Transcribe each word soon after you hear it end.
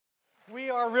We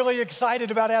are really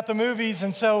excited about At the Movies,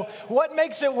 and so what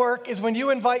makes it work is when you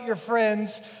invite your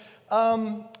friends. I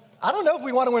don't know if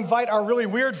we want to invite our really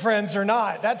weird friends or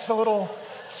not. That's a little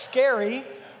scary,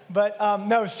 but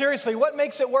no, seriously, what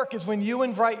makes it work is when you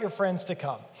invite your friends to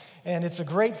come. And it's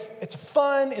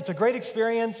fun, it's a great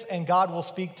experience, and God will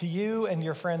speak to you and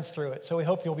your friends through it. So we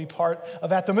hope you'll be part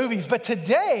of At the Movies. But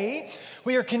today,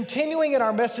 we are continuing in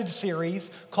our message series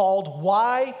called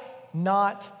Why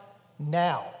Not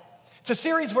Now? It's a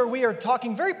series where we are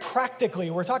talking very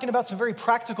practically. We're talking about some very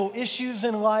practical issues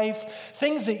in life,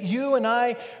 things that you and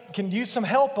I can use some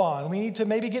help on. We need to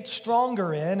maybe get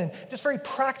stronger in, and just very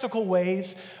practical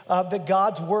ways that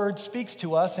God's word speaks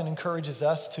to us and encourages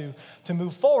us to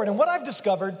move forward. And what I've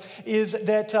discovered is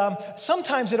that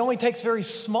sometimes it only takes very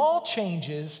small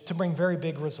changes to bring very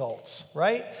big results,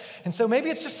 right? And so maybe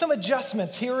it's just some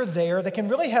adjustments here or there that can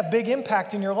really have big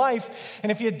impact in your life.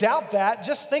 And if you doubt that,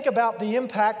 just think about the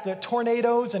impact that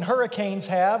tornadoes and hurricanes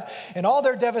have and all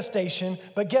their devastation.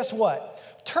 But guess what?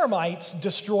 Termites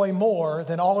destroy more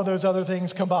than all of those other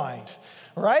things combined,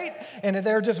 right? And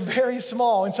they're just very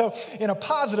small. And so in a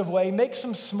positive way, make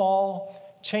some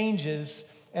small changes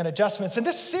and adjustments. And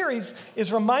this series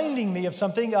is reminding me of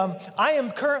something. I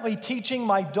am currently teaching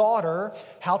my daughter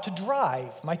how to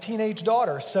drive, my teenage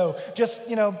daughter. So just,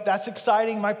 that's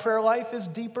exciting. My prayer life is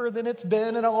deeper than it's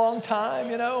been in a long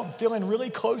time, I'm feeling really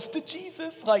close to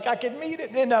Jesus, like I can meet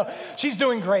it. And she's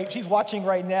doing great. She's watching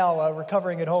right now,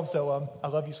 recovering at home. So I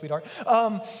love you, sweetheart.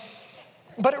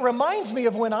 But it reminds me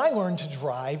of when I learned to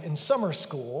drive in summer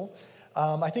school.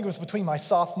 I think it was between my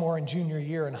sophomore and junior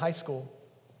year in high school.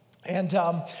 And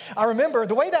I remember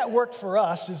the way that worked for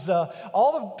us is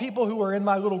all the people who were in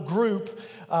my little group,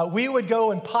 we would go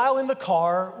and pile in the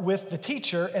car with the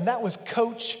teacher, and that was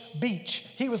Coach Beach.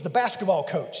 He was the basketball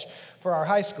coach for our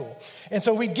high school. And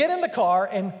so we'd get in the car,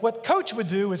 and what Coach would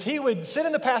do is he would sit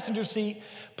in the passenger seat,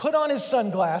 put on his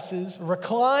sunglasses,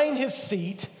 recline his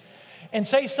seat, and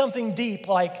say something deep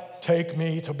like, "Take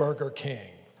me to Burger King."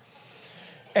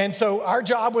 And so our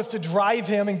job was to drive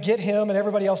him and get him and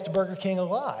everybody else to Burger King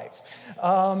alive.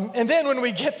 And then when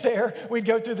we get there, we'd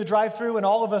go through the drive-thru and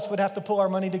all of us would have to pull our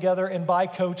money together and buy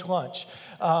Coach lunch.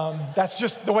 That's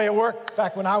just the way it worked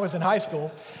back when I was in high school.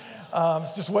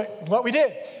 It's just what we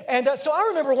did. And so I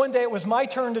remember one day it was my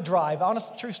turn to drive.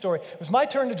 Honest, true story. It was my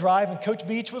turn to drive, and Coach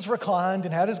Beach was reclined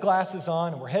and had his glasses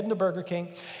on, and we're heading to Burger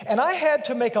King. And I had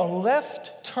to make a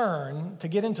left turn to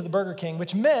get into the Burger King,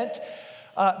 which meant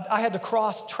I had to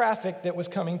cross traffic that was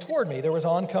coming toward me. There was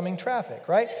oncoming traffic,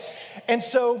 right? And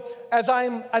so as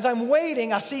I'm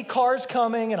waiting, I see cars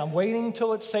coming, and I'm waiting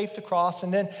till it's safe to cross.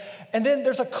 And then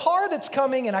there's a car that's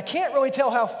coming, and I can't really tell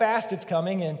how fast it's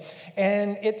coming, and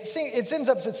it ends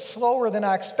up it's slower than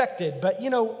I expected. But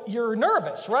you're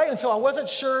nervous, right? And so I wasn't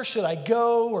sure, should I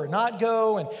go or not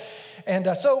go? And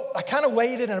so I kind of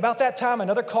waited, and about that time,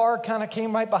 another car kind of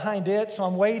came right behind it, so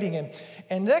I'm waiting.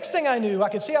 And the next thing I knew, I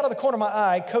could see out of the corner of my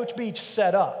eye, Coach Beach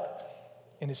sat up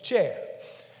in his chair.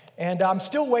 And I'm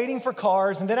still waiting for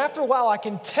cars, and then after a while, I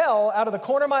can tell out of the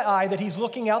corner of my eye that he's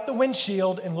looking out the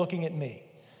windshield and looking at me.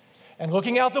 And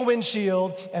looking out the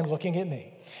windshield and looking at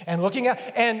me. And looking out,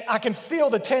 and I can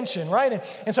feel the tension, right?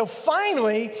 And so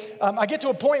finally, I get to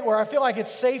a point where I feel like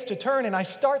it's safe to turn, and I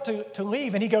start to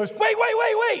leave, and he goes,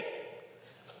 wait.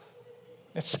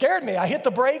 It scared me. I hit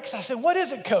the brakes. I said, "What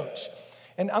is it, Coach?"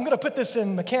 And I'm going to put this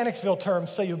in Mechanicsville terms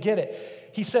so you'll get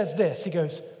it. He says this. He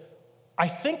goes, "I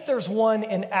think there's one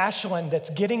in Ashland that's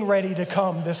getting ready to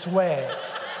come this way."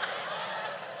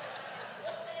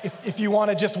 if you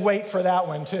want to just wait for that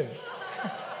one too.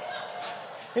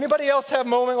 Anybody else have a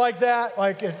moment like that?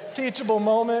 Like a teachable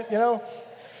moment,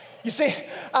 You see,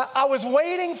 I was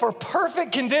waiting for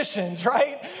perfect conditions,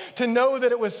 right, to know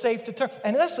that it was safe to turn.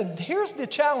 And listen, here's the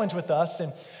challenge with us.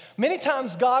 And many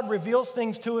times God reveals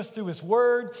things to us through his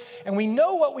word, and we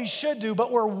know what we should do,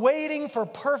 but we're waiting for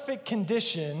perfect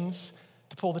conditions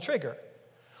to pull the trigger.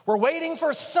 We're waiting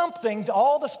for something,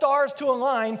 all the stars to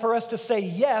align for us to say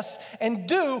yes and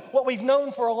do what we've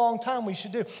known for a long time we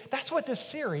should do. That's what this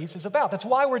series is about. That's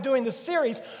why we're doing this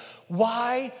series.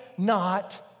 Why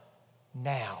not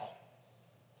now?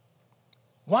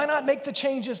 Why not make the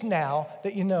changes now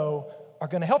that you know are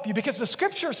going to help you? Because the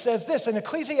scripture says this in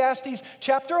Ecclesiastes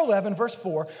chapter 11, verse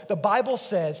 4, the Bible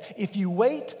says, if you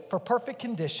wait for perfect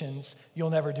conditions, you'll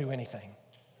never do anything.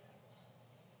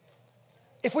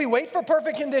 If we wait for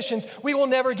perfect conditions, we will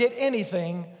never get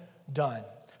anything done.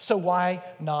 So why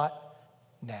not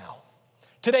now?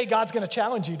 Today, God's going to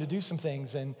challenge you to do some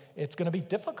things, and it's going to be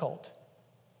difficult.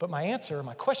 But my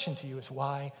question to you is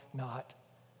why not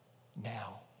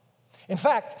now? In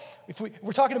fact, if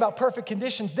we're talking about perfect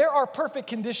conditions, there are perfect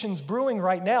conditions brewing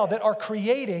right now that are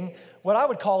creating what I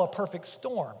would call a perfect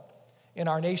storm in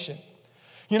our nation.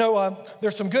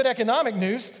 There's some good economic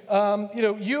news.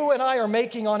 You and I are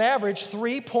making on average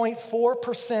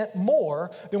 3.4%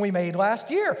 more than we made last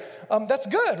year. That's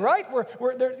good, right?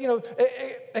 We're there,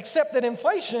 except that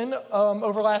inflation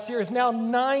over last year is now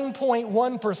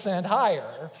 9.1%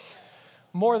 higher,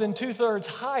 more than 2/3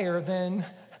 higher than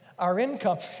our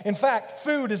income. In fact,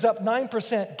 food is up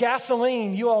 9%.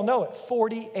 Gasoline, you all know it,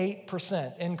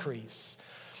 48% increase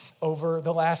over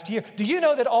the last year. Do you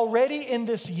know that already in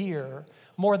this year,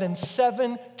 more than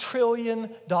 $7 trillion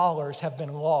have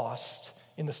been lost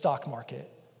in the stock market?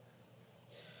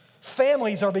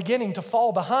 Families are beginning to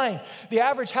fall behind. The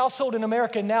average household in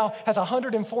America now has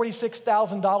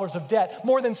 $146,000 of debt,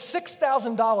 more than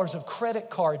 $6,000 of credit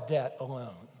card debt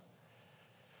alone.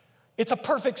 It's a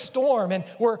perfect storm, and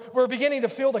we're beginning to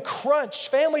feel the crunch.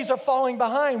 Families are falling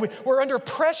behind. We're under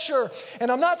pressure.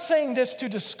 And I'm not saying this to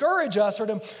discourage us or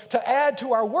to add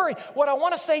to our worry. What I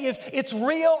want to say is it's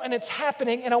real and it's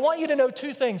happening, and I want you to know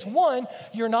two things. One,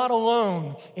 you're not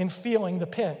alone in feeling the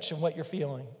pinch of what you're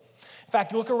feeling. In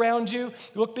fact, look around you,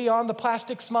 look beyond the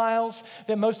plastic smiles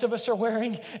that most of us are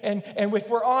wearing, and if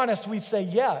we're honest, we'd say,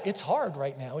 yeah, it's hard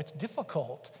right now. It's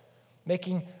difficult.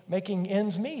 Making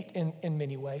ends meet in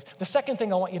many ways. The second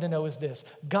thing I want you to know is this: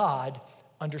 God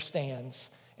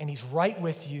understands, and He's right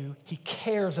with you. He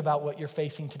cares about what you're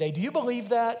facing today. Do you believe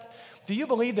that? Do you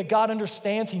believe that God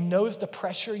understands? He knows the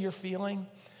pressure you're feeling?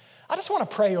 I just want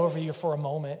to pray over you for a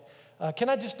moment. Can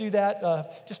I just do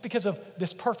that? Just because of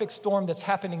this perfect storm that's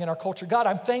happening in our culture. God,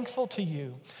 I'm thankful to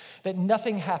you that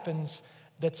nothing happens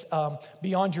that's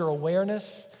beyond your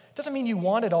awareness. Doesn't mean you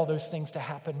wanted all those things to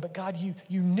happen, but God,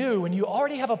 you knew, and you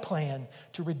already have a plan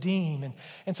to redeem.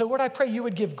 And so, Lord, I pray you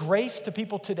would give grace to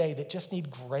people today that just need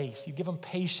grace. You'd give them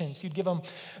patience. You'd give them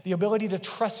the ability to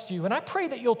trust you. And I pray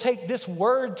that you'll take this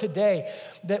word today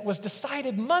that was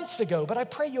decided months ago, but I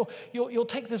pray you'll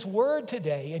take this word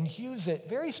today and use it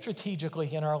very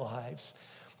strategically in our lives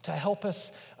to help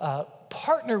us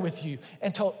partner with you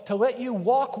and to let you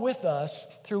walk with us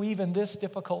through even this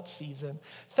difficult season.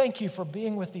 Thank you for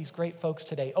being with these great folks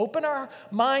today. Open our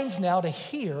minds now to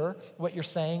hear what you're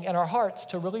saying and our hearts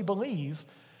to really believe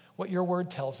what your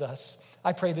word tells us.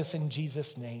 I pray this in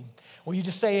Jesus' name. Will you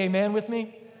just say amen with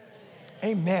me?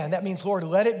 Amen. That means, Lord,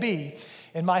 let it be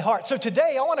in my heart. So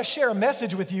today I want to share a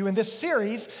message with you in this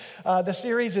series. The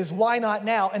series is Why Not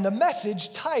Now? And the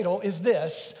message title is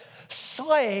this: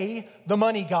 Slay the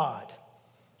Money God.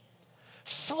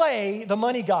 Slay the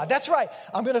money God. That's right.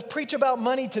 I'm going to preach about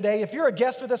money today. If you're a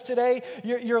guest with us today,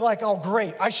 you're like, oh,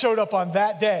 great. I showed up on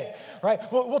that day, right?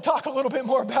 We'll talk a little bit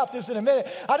more about this in a minute.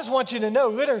 I just want you to know,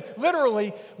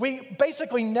 literally, we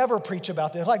basically never preach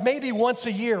about this. Like maybe once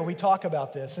a year we talk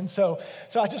about this. And so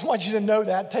I just want you to know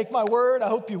that. Take my word. I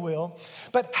hope you will.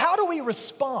 But how do we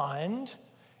respond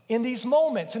in these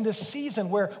moments, in this season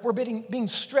where we're being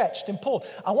stretched and pulled?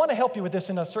 I want to help you with this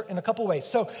in a couple ways.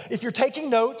 So if you're taking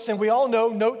notes, and we all know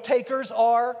note takers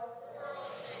are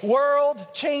world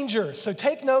changers. So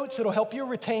take notes. It'll help you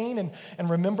retain and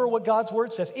remember what God's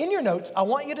word says. In your notes, I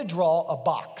want you to draw a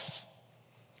box.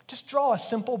 Just draw a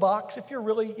simple box. If you're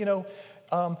really, you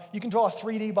can draw a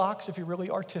 3D box if you're really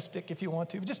artistic, if you want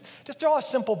to. Just draw a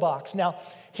simple box. Now,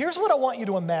 here's what I want you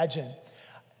to imagine.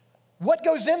 What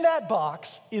goes in that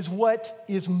box is what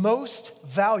is most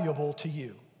valuable to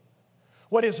you.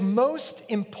 What is most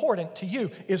important to you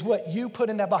is what you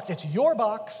put in that box. It's your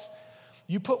box.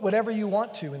 You put whatever you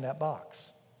want to in that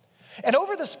box. And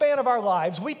over the span of our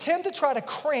lives, we tend to try to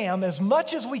cram as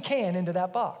much as we can into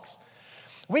that box.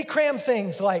 We cram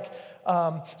things like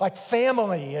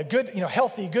family, a good,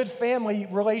 healthy, good family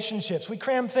relationships. We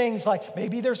cram things like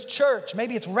maybe there's church,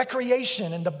 maybe it's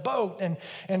recreation and the boat and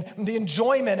the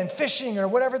enjoyment and fishing or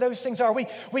whatever those things are.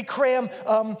 We cram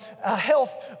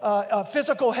health,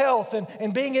 physical health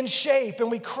and being in shape,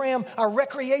 and we cram our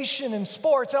recreation and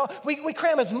sports. We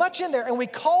cram as much in there, and we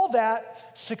call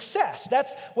that success.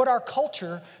 That's what our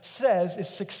culture says is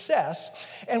success.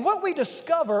 And what we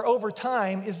discover over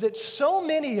time is that so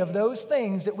many of those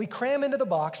things that we cram into the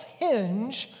box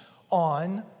hinge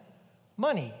on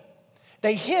money.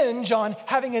 They hinge on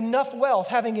having enough wealth,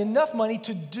 having enough money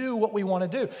to do what we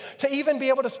want to do, to even be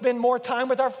able to spend more time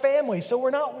with our family so we're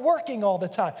not working all the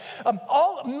time.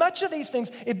 Much of these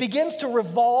things, it begins to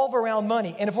revolve around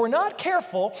money. And if we're not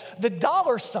careful, the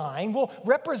dollar sign will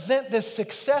represent this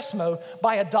success mode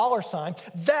by a dollar sign.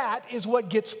 That is what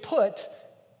gets put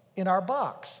in our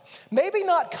box. Maybe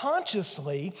not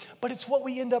consciously, but it's what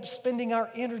we end up spending our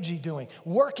energy doing,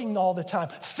 working all the time,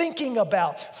 thinking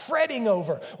about, fretting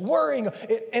over, worrying.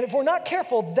 And if we're not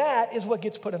careful, that is what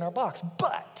gets put in our box.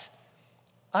 But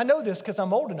I know this because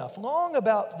I'm old enough. Long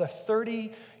about the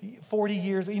 30, 40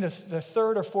 years, the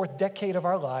third or fourth decade of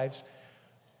our lives,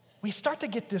 we start to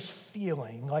get this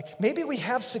feeling like maybe we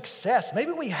have success,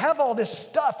 maybe we have all this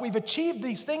stuff, we've achieved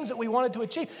these things that we wanted to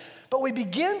achieve, but we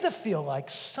begin to feel like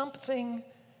something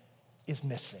is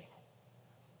missing.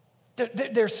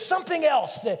 There's something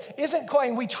else that isn't quite,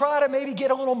 and we try to maybe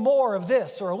get a little more of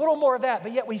this or a little more of that,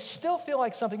 but yet we still feel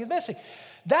like something is missing.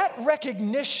 That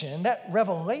recognition, that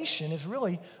revelation is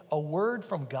really a word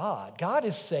from God. God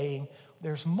is saying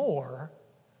there's more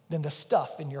than the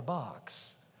stuff in your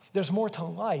box. There's more to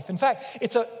life. In fact,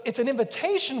 it's an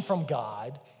invitation from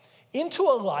God into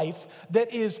a life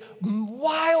that is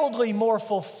wildly more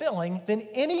fulfilling than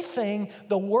anything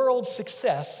the world's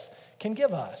success can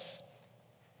give us.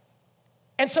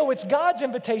 And so it's God's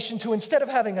invitation to, instead of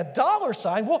having a dollar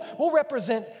sign, we'll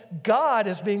represent God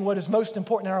as being what is most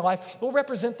important in our life. We'll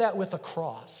represent that with a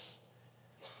cross.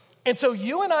 And so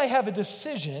you and I have a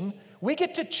decision. We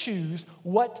get to choose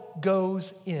what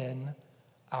goes in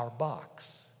our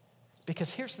box.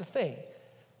 Because here's the thing,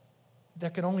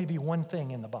 there can only be one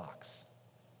thing in the box.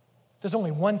 There's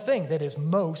only one thing that is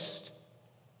most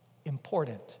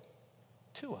important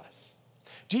to us.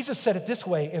 Jesus said it this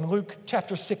way in Luke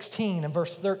chapter 16 and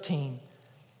verse 13.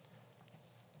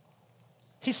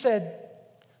 He said,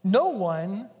 "No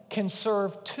one can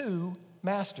serve two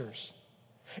masters.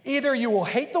 Either you will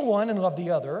hate the one and love the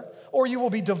other, or you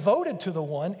will be devoted to the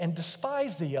one and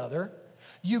despise the other.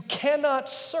 You cannot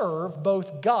serve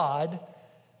both God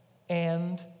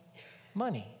and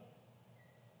money."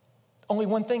 Only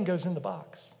one thing goes in the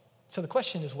box. So the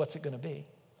question is, what's it going to be?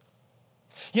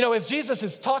 As Jesus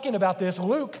is talking about this,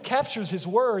 Luke captures his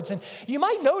words. And you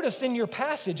might notice in your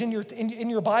passage, in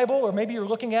your Bible, or maybe you're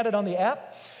looking at it on the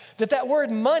app, that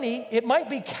word money, it might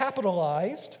be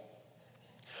capitalized,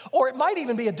 or it might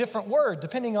even be a different word,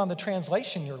 depending on the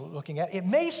translation you're looking at. It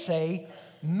may say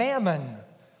mammon.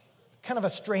 Kind of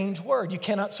a strange word. You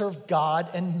cannot serve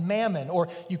God and mammon, or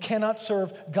you cannot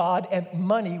serve God and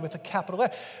money with a capital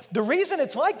F. The reason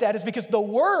it's like that is because the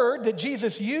word that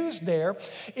Jesus used there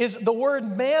is the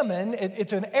word mammon.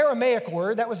 It's an Aramaic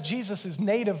word. That was Jesus'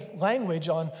 native language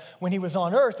when he was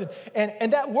on earth.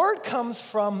 And that word comes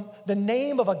from the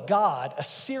name of a god, a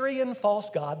Syrian false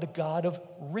god, the god of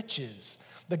riches,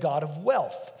 the god of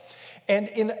wealth. And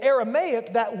in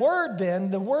Aramaic, that word then,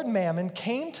 the word mammon,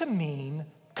 came to mean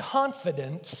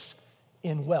confidence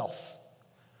in wealth,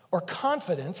 or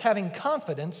having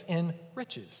confidence in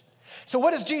riches. So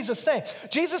what is Jesus saying?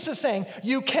 Jesus is saying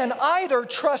you can either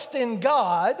trust in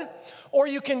God or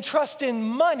you can trust in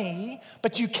money,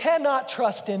 but you cannot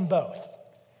trust in both.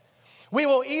 We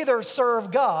will either serve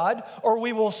God or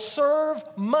we will serve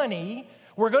money.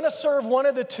 We're going to serve one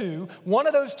of the two. One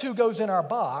of those two goes in our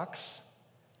box,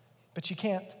 but you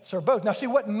can't serve both. Now see,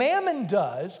 what mammon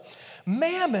does,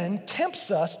 mammon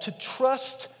tempts us to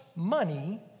trust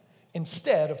money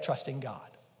instead of trusting God.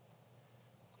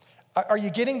 Are you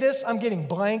getting this? I'm getting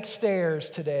blank stares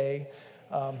today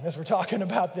as we're talking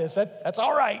about this. That's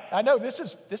all right. I know this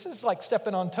is like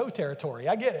stepping on toe territory.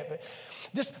 I get it. But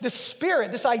this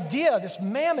spirit, this idea, this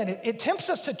mammon, it tempts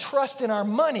us to trust in our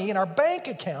money, in our bank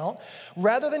account,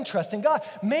 rather than trust in God.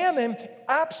 Mammon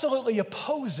absolutely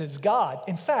opposes God.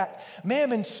 In fact,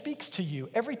 mammon speaks to you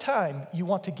every time you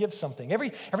want to give something,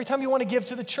 every time you want to give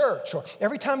to the church, or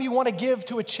every time you want to give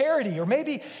to a charity, or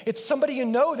maybe it's somebody you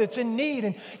know that's in need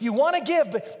and you want to give,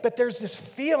 but there's this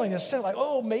feeling, this sense like,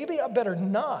 oh, maybe I better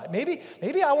not. Maybe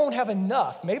I won't have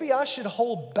enough. Maybe I should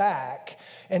hold back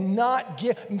and not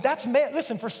give.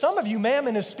 Listen, for some of you,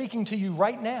 mammon is speaking to you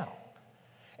right now.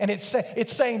 And it's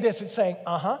saying this, it's saying,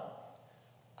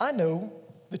 I know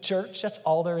the church, that's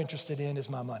all they're interested in is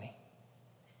my money.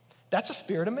 That's a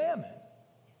spirit of mammon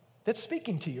that's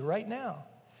speaking to you right now.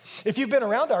 If you've been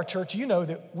around our church, you know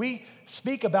that we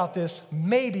speak about this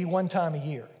maybe one time a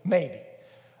year, maybe.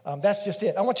 That's just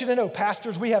it. I want you to know,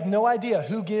 pastors, we have no idea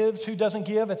who gives, who doesn't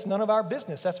give. It's none of our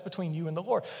business. That's between you and the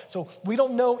Lord. So we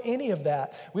don't know any of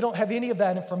that. We don't have any of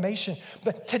that information.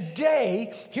 But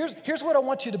today, here's what I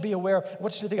want you to be aware of,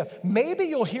 what you to think of. Maybe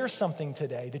you'll hear something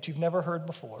today that you've never heard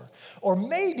before. Or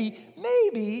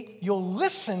maybe you'll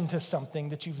listen to something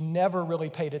that you've never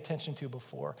really paid attention to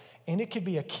before. And it could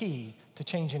be a key to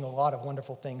changing a lot of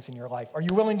wonderful things in your life. Are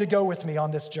you willing to go with me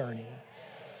on this journey?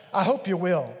 I hope you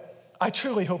will. I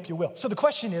truly hope you will. So the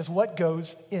question is, what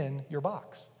goes in your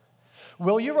box?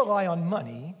 Will you rely on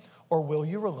money or will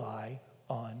you rely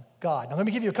on God. Now, let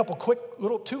me give you a couple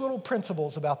two little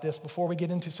principles about this before we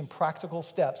get into some practical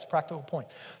steps, practical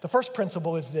points. The first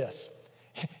principle is this,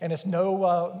 and it's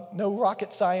no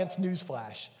rocket science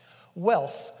newsflash.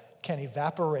 Wealth can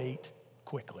evaporate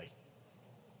quickly,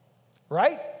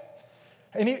 right?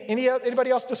 Anybody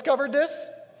else discovered this?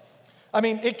 I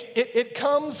mean, it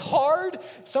comes hard.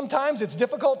 Sometimes it's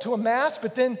difficult to amass,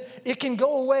 but then it can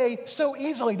go away so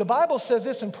easily. The Bible says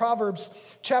this in Proverbs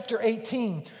chapter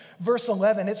 18, verse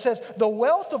 11. It says, "The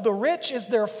wealth of the rich is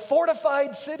their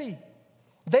fortified city.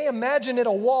 They imagine it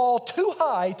a wall too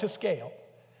high to scale."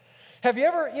 Have you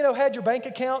ever, had your bank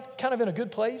account kind of in a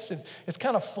good place? It's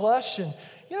kind of flush and,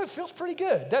 it feels pretty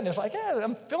good, doesn't it? It's like,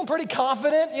 I'm feeling pretty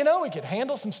confident, we can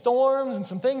handle some storms and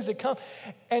some things that come.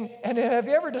 And have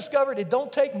you ever discovered it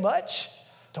don't take much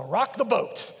to rock the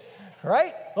boat,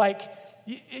 right? Like,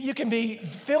 you can be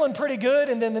feeling pretty good,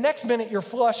 and then the next minute you're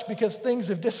flush because things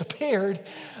have disappeared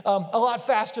a lot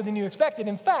faster than you expected.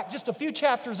 In fact, just a few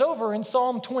chapters over in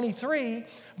Psalm 23,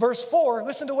 verse 4,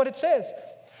 listen to what it says.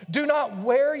 "Do not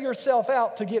wear yourself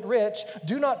out to get rich.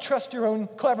 Do not trust your own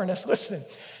cleverness." Listen,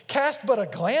 "Cast but a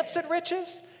glance at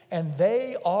riches, and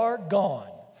they are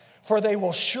gone. For they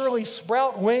will surely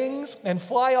sprout wings and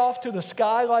fly off to the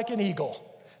sky like an eagle."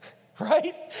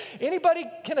 Right? Anybody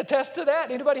can attest to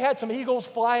that? Anybody had some eagles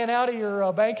flying out of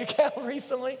your bank account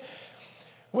recently?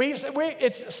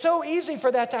 It's so easy for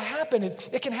that to happen.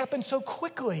 It can happen so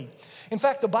quickly. In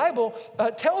fact, the Bible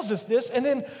tells us this. And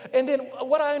then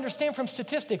what I understand from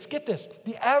statistics, get this,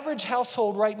 the average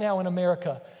household right now in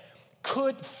America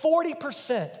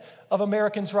 40% of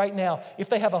Americans right now, if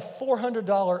they have a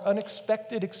 $400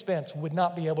 unexpected expense, would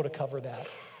not be able to cover that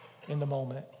in the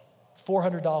moment.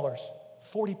 $400,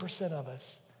 40% of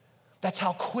us. That's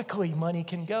how quickly money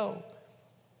can go.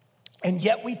 And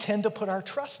yet we tend to put our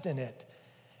trust in it.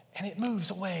 And it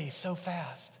moves away so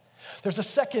fast. There's a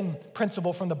second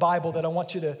principle from the Bible that I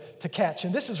want you to catch.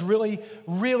 And this is really,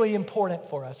 really important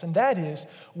for us. And that is,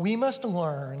 we must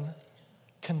learn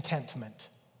contentment.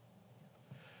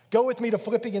 Go with me to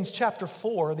Philippians chapter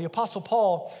 4. The Apostle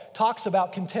Paul talks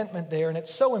about contentment there. And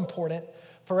it's so important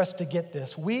for us to get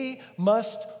this. We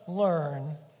must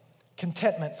learn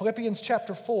contentment. Philippians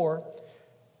chapter 4,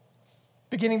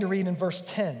 beginning to read in verse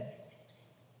 10.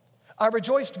 "I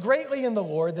rejoiced greatly in the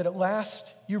Lord that at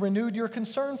last you renewed your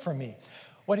concern for me."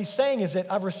 What he's saying is that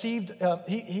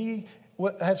he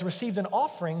has received an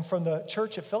offering from the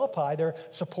church at Philippi. They're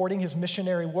supporting his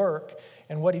missionary work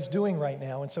and what he's doing right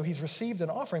now. And so he's received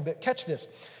an offering. But catch this.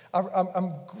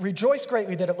 I'm rejoiced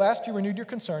greatly that at last you renewed your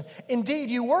concern. Indeed,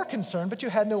 you were concerned, but you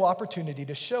had no opportunity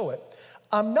to show it.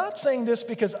 I'm not saying this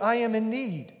because I am in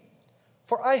need.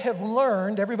 For I have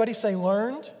learned, everybody say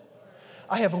learned.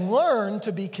 I have learned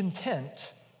to be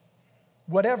content,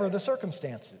 whatever the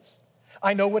circumstances.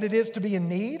 I know what it is to be in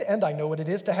need, and I know what it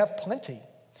is to have plenty.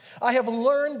 I have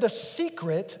learned the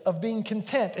secret of being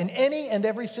content in any and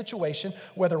every situation,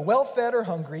 whether well-fed or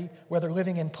hungry, whether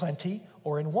living in plenty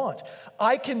or in want.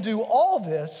 I can do all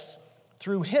this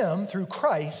through him, through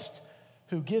Christ,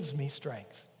 who gives me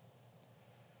strength.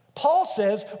 Paul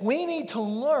says we need to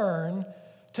learn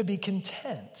to be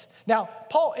content. Now,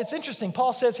 it's interesting.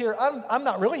 Paul says here, I'm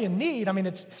not really in need. I mean,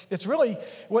 it's really,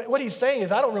 what he's saying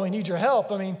is I don't really need your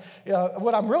help. I mean,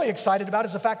 what I'm really excited about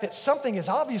is the fact that something has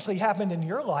obviously happened in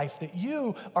your life, that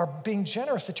you are being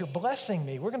generous, that you're blessing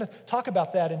me. We're going to talk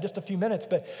about that in just a few minutes,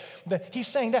 but he's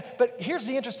saying that. But here's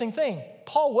the interesting thing.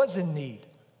 Paul was in need.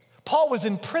 Paul was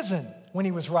in prison when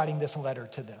he was writing this letter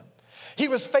to them. He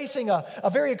was facing a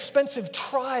very expensive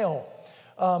trial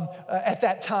at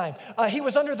that time. He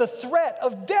was under the threat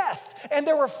of death. And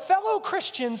there were fellow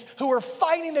Christians who were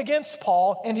fighting against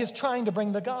Paul and his trying to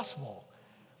bring the gospel.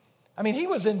 I mean, he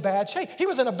was in bad shape. He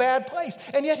was in a bad place.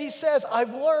 And yet he says,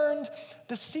 I've learned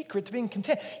the secret to being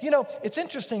content. It's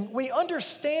interesting. We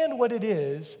understand what it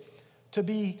is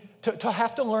to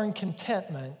have to learn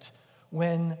contentment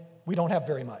when we don't have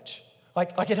very much.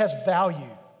 Like it has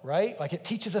value, right? Like it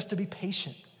teaches us to be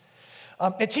patient.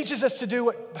 It teaches us to do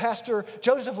what Pastor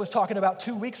Joseph was talking about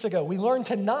 2 weeks ago. We learn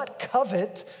to not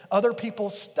covet other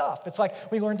people's stuff. It's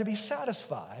like we learn to be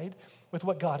satisfied with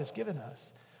what God has given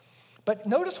us. But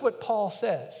notice what Paul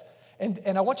says,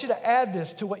 and I want you to add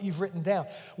this to what you've written down.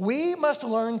 We must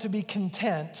learn to be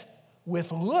content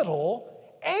with little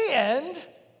and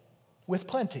with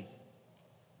plenty.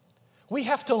 We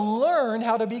have to learn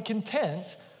how to be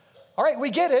content. All right, we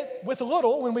get it with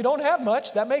little when we don't have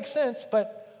much. That makes sense,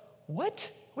 but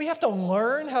what? We have to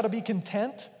learn how to be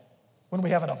content when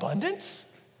we have an abundance?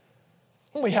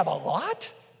 When we have a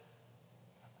lot?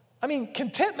 I mean,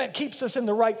 contentment keeps us in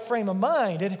the right frame of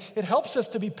mind. It helps us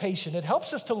to be patient. It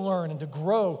helps us to learn and to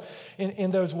grow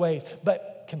in those ways.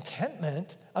 But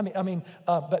contentment,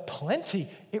 but plenty,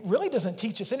 it really doesn't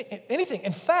teach us anything.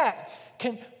 In fact,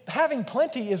 having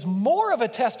plenty is more of a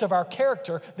test of our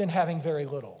character than having very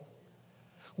little.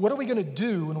 What are we going to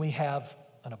do when we have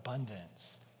an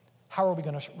abundance? How are we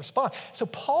going to respond? So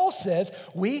Paul says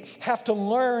we have to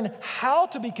learn how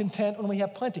to be content when we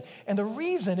have plenty. And the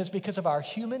reason is because of our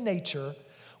human nature.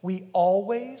 We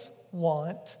always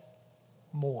want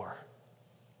more,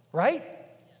 right?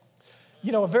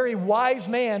 You know, a very wise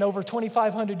man over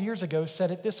 2,500 years ago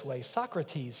said it this way.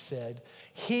 Socrates said,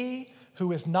 "He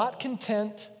who is not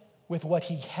content with what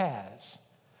he has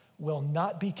will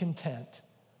not be content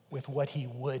with what he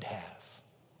would have."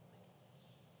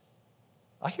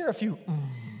 I hear a few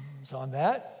ums on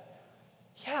that.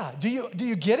 Yeah, do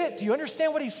you get it? Do you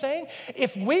understand what he's saying?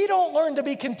 If we don't learn to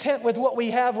be content with what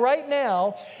we have right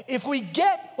now, if we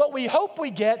get what we hope we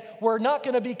get, we're not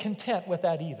going to be content with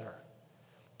that either.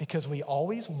 Because we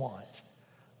always want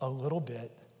a little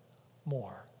bit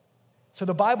more. So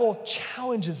the Bible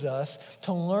challenges us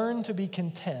to learn to be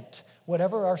content,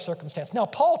 whatever our circumstance. Now,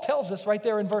 Paul tells us right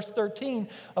there in verse 13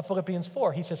 of Philippians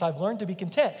 4, he says, I've learned to be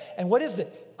content. And what is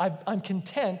it? I'm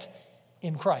content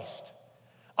in Christ.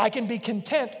 I can be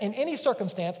content in any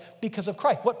circumstance because of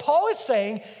Christ. What Paul is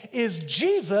saying is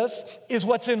Jesus is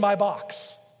what's in my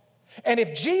box. And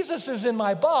if Jesus is in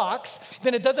my box,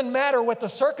 then it doesn't matter what the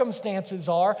circumstances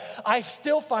are. I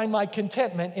still find my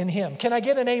contentment in him. Can I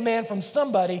get an amen from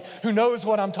somebody who knows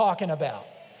what I'm talking about?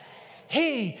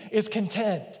 He is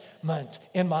contentment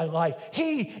in my life.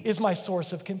 He is my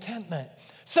source of contentment.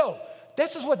 So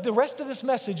this is what the rest of this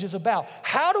message is about.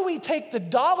 How do we take the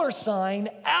dollar sign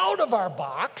out of our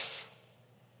box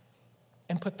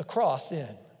and put the cross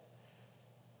in?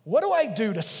 What do I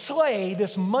do to slay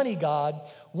this money god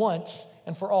once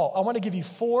and for all? I want to give you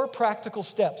 4 practical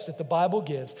steps that the Bible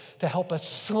gives to help us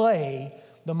slay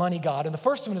the money god. And the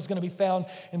first one is going to be found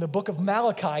in the book of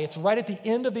Malachi. It's right at the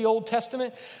end of the Old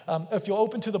Testament. If you'll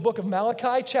open to the book of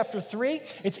Malachi, chapter 3,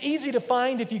 it's easy to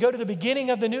find if you go to the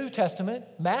beginning of the New Testament,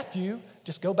 Matthew,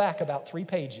 just go back about 3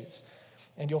 pages,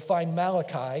 and you'll find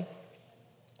Malachi,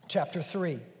 chapter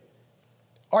 3.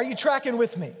 Are you tracking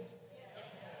with me?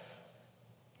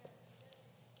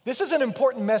 This is an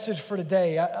important message for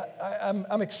today.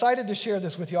 I'm excited to share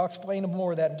this with you. I'll explain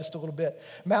more of that in just a little bit.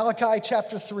 Malachi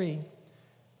chapter 3,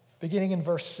 beginning in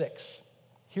verse 6.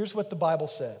 Here's what the Bible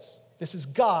says. This is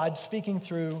God speaking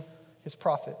through his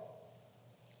prophet.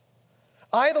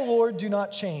 I, the Lord, do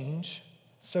not change,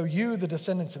 so you, the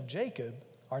descendants of Jacob,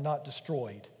 are not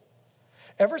destroyed.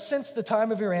 Ever since the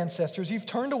time of your ancestors, you've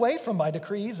turned away from my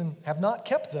decrees and have not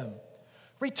kept them.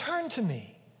 Return to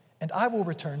me, and I will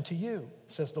return to you,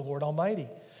 says the Lord Almighty.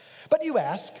 But you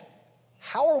ask,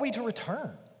 how are we to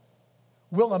return?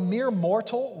 Will a mere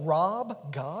mortal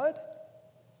rob God?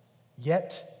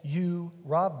 Yet you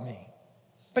rob me.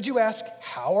 But you ask,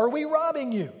 how are we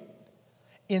robbing you?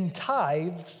 In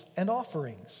tithes and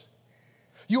offerings.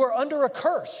 You are under a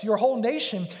curse, your whole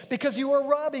nation, because you are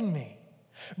robbing me.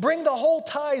 Bring the whole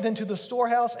tithe into the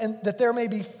storehouse, and that there may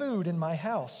be food in my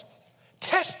house.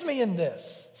 Test me in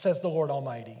this, says the Lord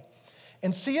Almighty,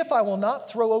 and see if I will not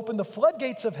throw open the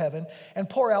floodgates of heaven and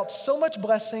pour out so much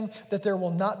blessing that there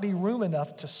will not be room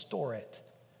enough to store it.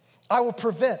 I will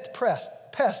prevent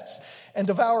pests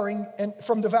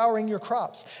from devouring your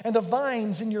crops, and the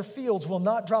vines in your fields will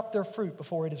not drop their fruit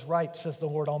before it is ripe, says the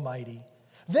Lord Almighty.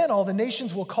 Then all the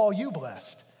nations will call you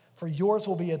blessed, for yours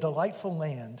will be a delightful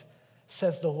land,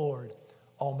 says the Lord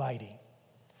Almighty.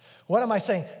 What am I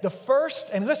saying? The first,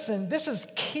 and listen, this is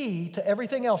key to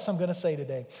everything else I'm going to say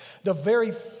today. The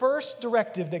very first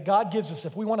directive that God gives us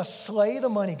if we want to slay the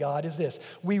money god is this.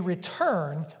 We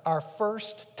return our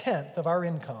first tenth of our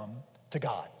income to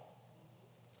God.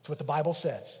 That's what the Bible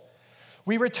says.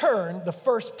 We return the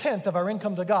first tenth of our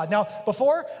income to God. Now,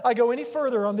 before I go any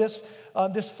further on this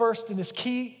first and this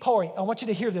key point, I want you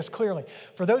to hear this clearly.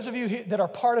 For those of you that are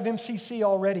part of MCC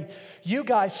already, you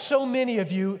guys, so many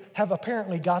of you have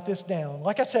apparently got this down.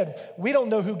 Like I said, we don't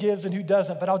know who gives and who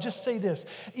doesn't, but I'll just say this.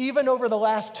 Even over the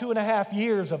last 2.5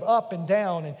 years of up and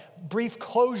down and brief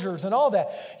closures and all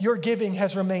that, your giving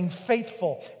has remained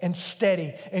faithful and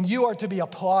steady, and you are to be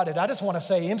applauded. I just want to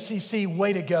say, MCC,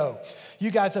 way to go. You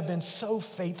guys have been so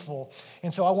faithful,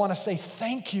 and so I want to say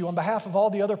thank you on behalf of all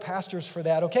the other pastors for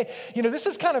that, okay? You know, this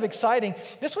is kind of exciting.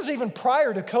 This was even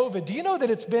prior to COVID. Do you know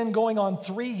that it's been going on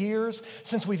 3 years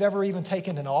since we've ever even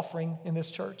taken an offering in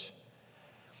this church?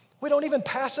 We don't even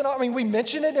pass it on. I mean, we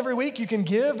mention it every week. You can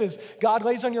give as God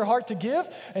lays on your heart to give,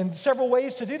 and several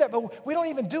ways to do that, but we don't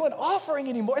even do an offering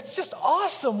anymore. It's just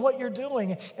awesome what you're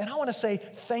doing, and I want to say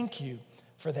thank you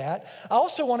for that. I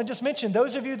also want to just mention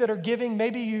those of you that are giving,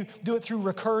 maybe you do it through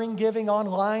recurring giving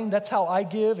online. That's how I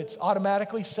give. It's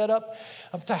automatically set up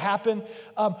to happen.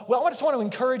 Well, I just want to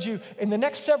encourage you, in the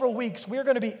next several weeks, we're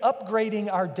going to be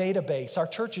upgrading our database. Our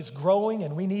church is growing,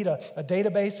 and we need a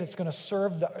database that's going to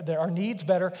serve our needs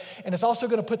better. And it's also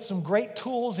going to put some great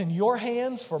tools in your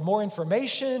hands for more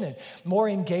information and more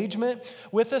engagement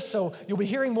with us. So you'll be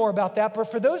hearing more about that.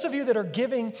 But for those of you that are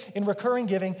giving in recurring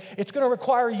giving, it's going to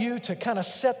require you to kind of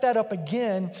set that up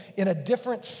again in a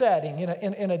different setting,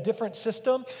 in a different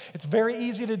system. It's very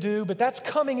easy to do, but that's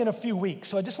coming in a few weeks.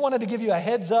 So I just wanted to give you a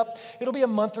heads up. It'll be a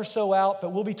month or so out,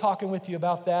 but we'll be talking with you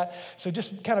about that. So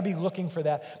just kind of be looking for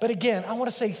that. But again, I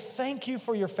want to say thank you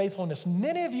for your faithfulness.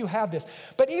 Many of you have this,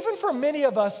 but even for many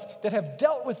of us that have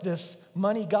dealt with this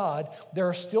money God, there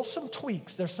are still some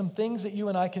tweaks. There's some things that you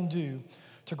and I can do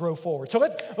to grow forward. So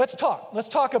let's talk. Let's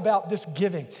talk about this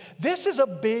giving. This is a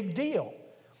big deal.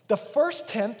 The first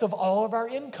tenth of all of our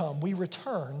income we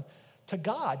return to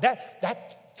God.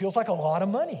 That feels like a lot of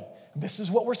money. This is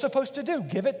what we're supposed to do.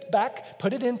 Give it back,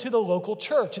 put it into the local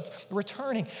church. It's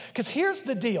returning. Because here's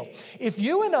the deal.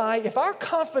 If our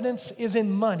confidence is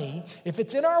in money, if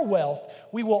it's in our wealth,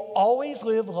 we will always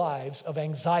live lives of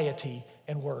anxiety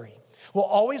and worry. We'll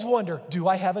always wonder, do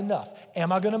I have enough?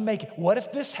 Am I going to make it? What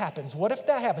if this happens? What if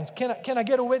that happens? Can I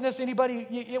get a witness? Anybody?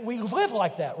 We live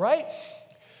like that, right?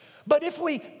 But if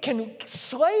we can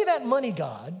slay that money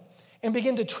God and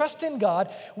begin to trust in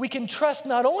God, we can trust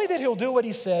not only that he'll do what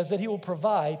he says, that he will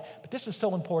provide, but this is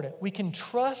so important. We can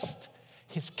trust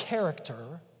his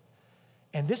character,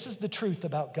 and this is the truth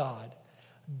about God.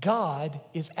 God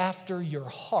is after your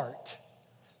heart,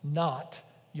 not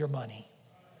your money.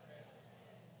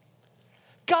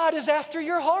 God is after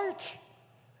your heart,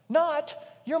 not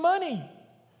your money.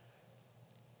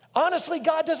 Honestly,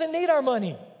 God doesn't need our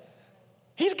money.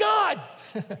 He's God.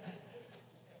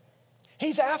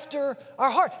 He's after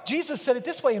our heart. Jesus said it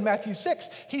this way in Matthew 6.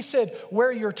 He said,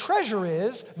 where your treasure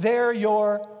is, there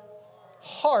your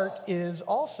heart is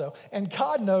also. And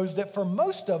God knows that for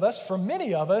most of us, for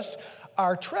many of us,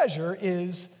 our treasure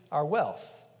is our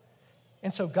wealth.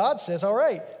 And so God says, all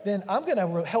right, then I'm going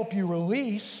to help you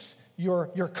release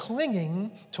your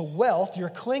clinging to wealth, your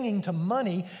clinging to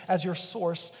money as your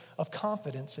source of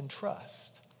confidence and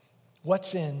trust.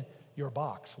 What's in your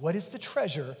box? What is the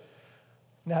treasure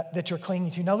that you're clinging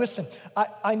to? Now listen,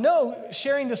 I know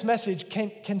sharing this message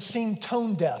can seem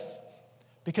tone deaf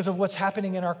because of what's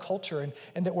happening in our culture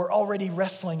and that we're already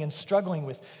wrestling and struggling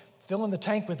with filling the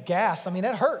tank with gas. I mean,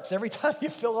 that hurts every time you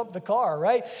fill up the car,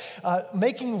 right?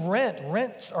 Making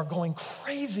rents are going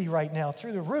crazy right now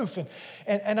through the roof.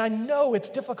 And I know it's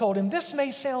difficult, and this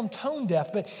may sound tone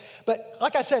deaf, but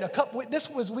like I said,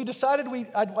 we decided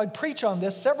I'd preach on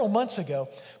this several months ago.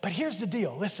 But here's the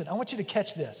deal. Listen, I want you to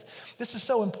catch this. This is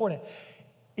so important.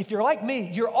 If you're like me,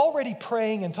 you're already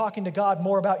praying and talking to God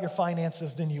more about your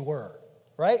finances than you were.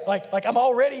 Right? Like I'm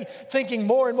already thinking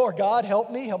more and more, God, help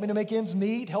me to make ends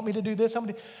meet, help me to do this.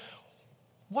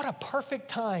 What a perfect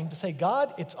time to say,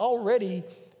 God, it's already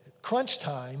crunch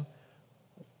time.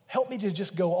 Help me to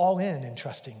just go all in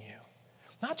trusting you.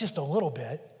 Not just a little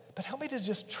bit, but help me to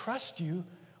just trust you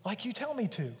like you tell me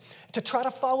to try to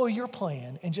follow your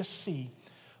plan and just see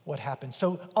what happens.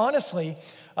 So honestly,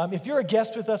 if you're a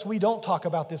guest with us, we don't talk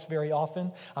about this very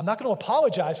often. I'm not going to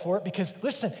apologize for it because,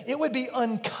 listen, it would be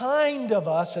unkind of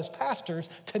us as pastors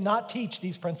to not teach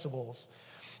these principles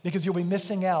because you'll be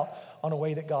missing out on a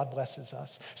way that God blesses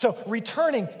us. So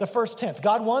returning the first tenth.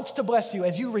 God wants to bless you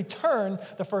as you return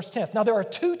the first tenth. Now, there are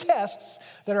two tests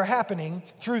that are happening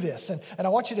through this, and I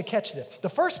want you to catch this. The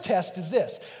first test is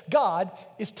this. God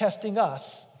is testing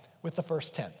us with the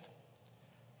first tenth.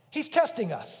 He's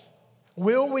testing us.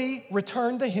 Will we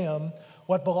return to him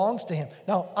what belongs to him?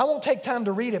 Now, I won't take time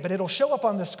to read it, but it'll show up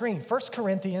on the screen. 1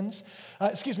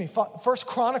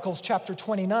 Chronicles chapter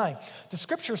 29. The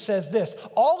scripture says this,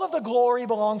 all of the glory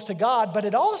belongs to God, but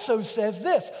it also says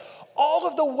this, all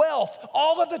of the wealth,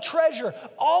 all of the treasure,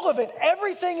 all of it,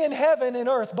 everything in heaven and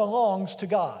earth belongs to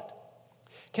God.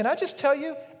 Can I just tell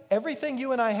you, everything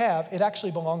you and I have, it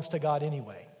actually belongs to God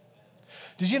anyway.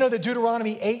 Did you know that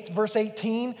Deuteronomy 8, verse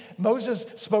 18, Moses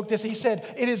spoke this. He said,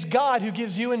 it is God who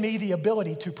gives you and me the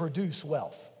ability to produce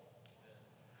wealth.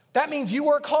 That means you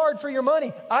work hard for your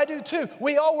money. I do too.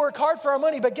 We all work hard for our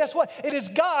money, but guess what? It is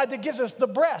God that gives us the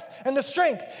breath and the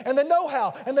strength and the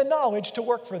know-how and the knowledge to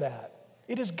work for that.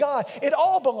 It is God. It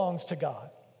all belongs to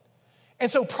God.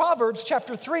 And so Proverbs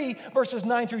chapter 3, verses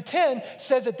 9 through 10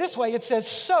 says it this way. It says,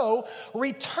 so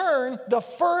return the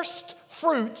first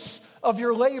fruits of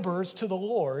your labors to the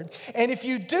Lord. And if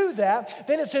you do that,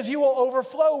 then it says you will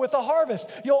overflow with the harvest.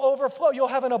 You'll overflow. You'll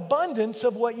have an abundance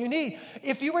of what you need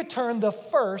if you return the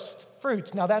first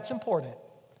fruits. Now that's important.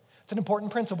 It's an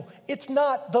important principle. It's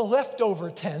not the leftover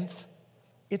tenth.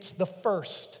 It's the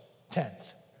first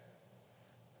tenth.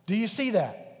 Do you see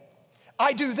that?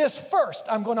 I do this first.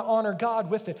 I'm going to honor God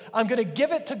with it. I'm going to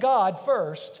give it to God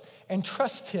first and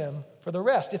trust him for the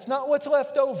rest. It's not what's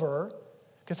left over,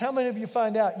 because how many of you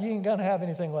find out you ain't going to have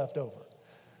anything left over,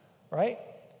 right?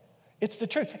 It's the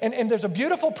truth. And there's a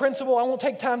beautiful principle. I won't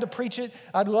take time to preach it.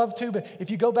 I'd love to, but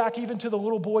if you go back even to the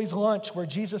little boy's lunch where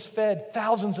Jesus fed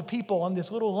thousands of people on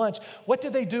this little lunch, what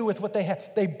did they do with what they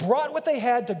had? They brought what they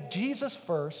had to Jesus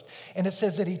first, and it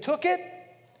says that he took it,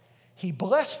 he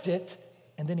blessed it,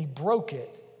 and then he broke it,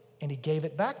 and he gave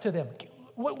it back to them.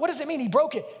 What does it mean he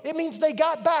broke it? It means they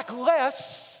got back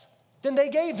less than they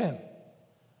gave him.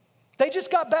 They just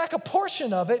got back a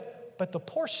portion of it, but the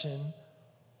portion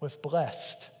was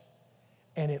blessed,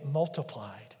 and it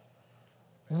multiplied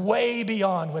way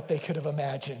beyond what they could have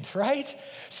imagined, right?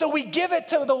 So we give it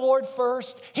to the Lord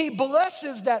first. He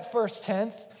blesses that first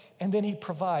tenth, and then he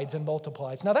provides and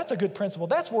multiplies. Now that's a good principle.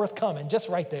 That's worth coming just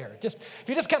right there. If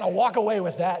you just kind of walk away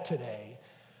with that today,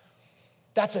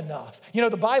 that's enough. You know,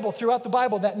 throughout the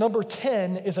Bible, that number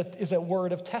 10 is a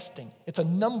word of testing. It's a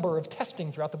number of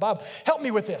testing throughout the Bible. Help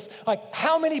me with this. Like,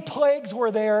 how many plagues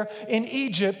were there in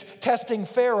Egypt testing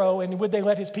Pharaoh, and would they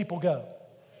let his people go?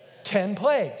 10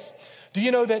 plagues. Do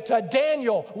you know that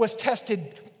Daniel was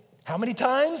tested how many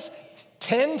times?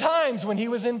 10 times when he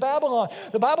was in Babylon.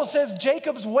 The Bible says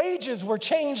Jacob's wages were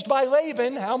changed by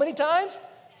Laban. How many times?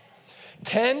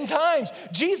 10 times.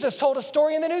 Jesus told a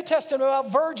story in the New Testament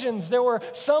about virgins. There were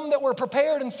some that were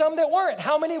prepared and some that weren't.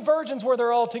 How many virgins were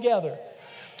there altogether?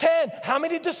 10. How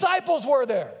many disciples were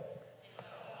there?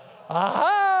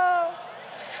 Aha!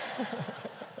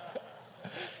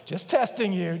 Just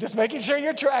testing you, just making sure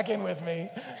you're tracking with me.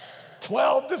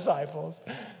 12 disciples.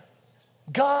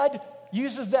 God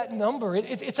uses that number.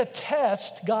 It's a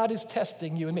test. God is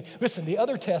testing you and me. Listen, the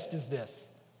other test is this.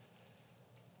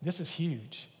 This is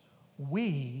huge.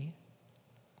 We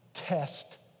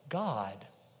test God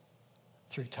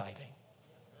through tithing.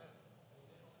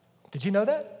 Did you know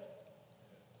that?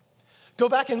 Go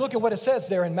back and look at what it says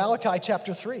there in Malachi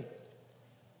chapter 3.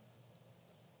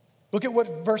 Look at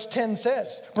what verse 10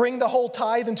 says. Bring the whole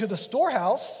tithe into the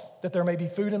storehouse, that there may be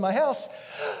food in my house.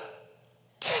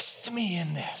 Test me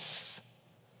in this,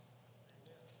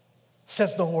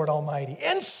 says the Lord Almighty,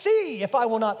 and see if I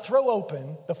will not throw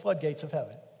open the floodgates of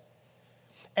heaven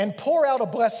and pour out a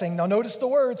blessing. Now notice the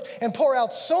words, and pour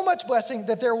out so much blessing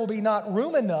that there will be not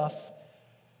room enough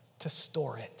to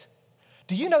store it.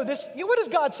 Do you know this? What is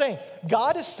God saying?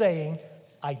 God is saying,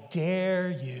 I dare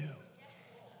you.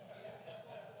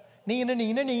 Neener,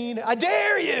 neener, neener. I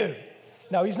dare you.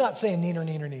 No, he's not saying neener,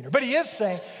 neener, neener. But he's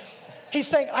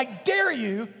saying, I dare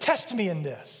you, test me in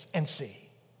this and see.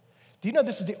 Do you know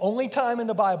this is the only time in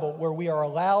the Bible where we are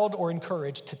allowed or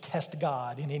encouraged to test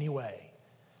God in any way?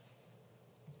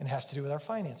 And it has to do with our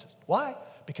finances. Why?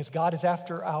 Because God is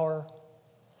after our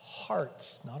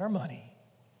hearts, not our money.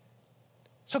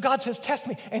 So God says, test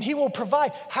me, and he will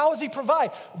provide. How does he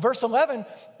provide? Verse 11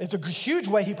 is a huge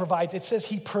way he provides. It says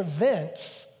he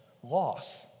prevents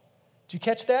loss. Did you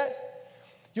catch that?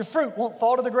 Your fruit won't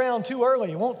fall to the ground too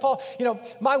early. It won't fall. You know,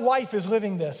 my wife is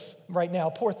living this right now.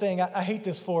 Poor thing. I hate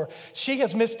this for her. She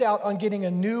has missed out on getting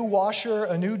a new washer,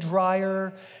 a new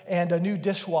dryer, and a new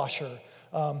dishwasher.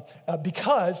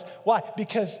 Because, why?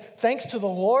 Because thanks to the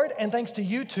Lord and thanks to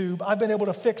YouTube, I've been able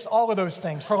to fix all of those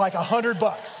things for like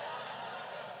 $100.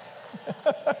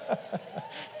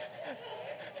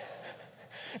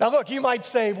 Now look, you might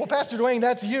say, well, Pastor Dwayne,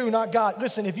 that's you, not God.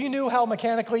 Listen, if you knew how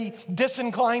mechanically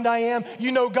disinclined I am,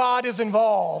 you know God is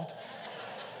involved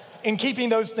in keeping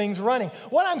those things running.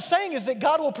 What I'm saying is that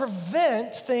God will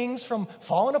prevent things from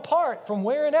falling apart, from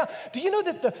wearing out. Do you know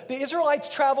that the Israelites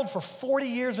traveled for 40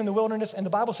 years in the wilderness, and the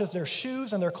Bible says their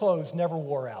shoes and their clothes never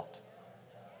wore out?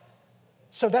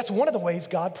 So that's one of the ways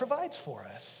God provides for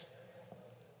us.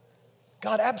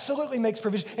 God absolutely makes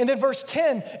provision. And then verse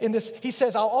 10 in this, he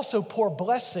says, I'll also pour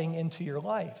blessing into your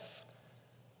life.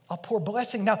 I'll pour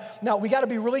blessing. Now we got to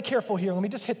be really careful here. Let me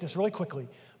just hit this really quickly.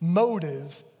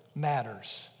 Motive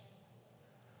matters.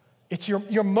 It's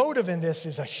your motive in this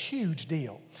is a huge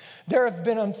deal. There have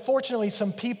been, unfortunately,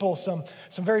 some people, some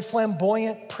very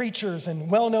flamboyant preachers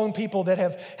and well-known people that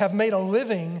have made a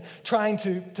living trying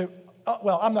to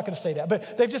well, I'm not going to say that,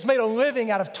 but they've just made a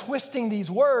living out of twisting these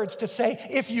words to say,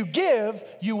 if you give,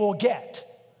 you will get.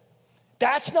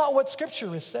 That's not what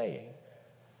Scripture is saying.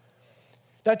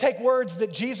 That take words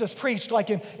that Jesus preached,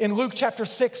 like in Luke chapter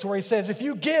 6, where he says, if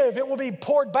you give, it will be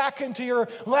poured back into your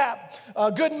lap.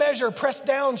 A good measure, pressed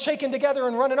down, shaken together,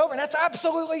 and running over. And that's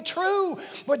absolutely true,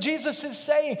 what Jesus is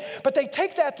saying. But they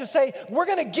take that to say, we're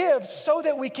going to give so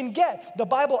that we can get. The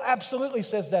Bible absolutely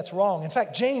says that's wrong. In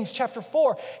fact, James chapter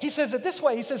 4, he says it this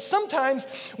way. He says, sometimes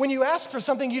when you ask for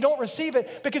something, you don't receive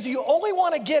it because you only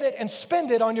want to get it and spend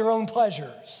it on your own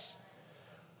pleasures.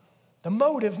 The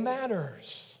motive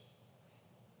matters.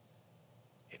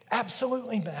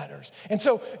 Absolutely matters. And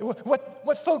so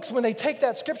what folks, when they take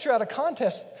that scripture out of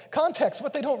context,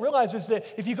 what they don't realize is that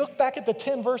if you look back at the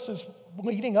 10 verses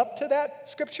leading up to that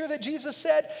scripture that Jesus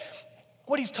said,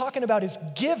 what he's talking about is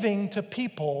giving to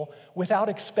people without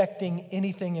expecting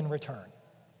anything in return.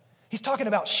 He's talking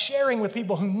about sharing with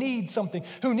people who need something,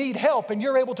 who need help, and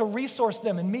you're able to resource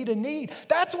them and meet a need.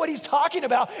 That's what he's talking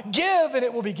about. Give, and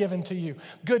it will be given to you.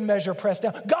 Good measure, pressed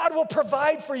down. God will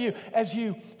provide for you as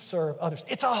you serve others.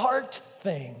 It's a heart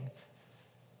thing.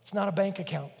 It's not a bank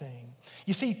account thing.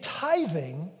 You see,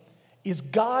 tithing is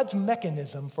God's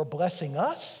mechanism for blessing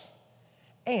us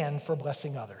and for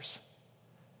blessing others.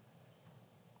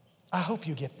 I hope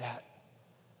you get that.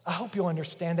 I hope you'll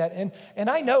understand that. And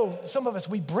I know some of us,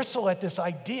 we bristle at this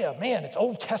idea. Man, it's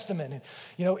Old Testament.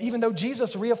 And, even though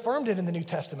Jesus reaffirmed it in the New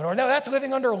Testament. Or no, that's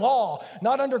living under law,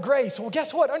 not under grace. Well,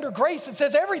 guess what? Under grace, it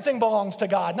says everything belongs to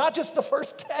God, not just the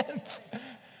first tenth.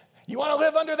 You want to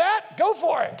live under that? Go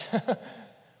for it.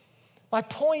 My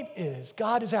point is,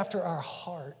 God is after our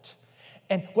heart.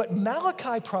 And what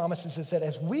Malachi promises is that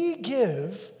as we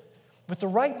give with the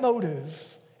right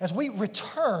motive, as we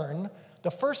return the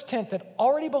first tenth that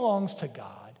already belongs to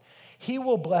God, he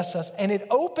will bless us. And it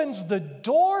opens the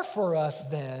door for us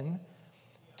then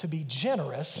to be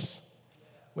generous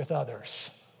with others.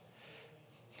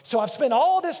 So I've spent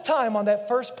all this time on that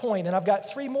first point, and I've got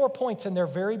 3 more points, and they're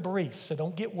very brief. So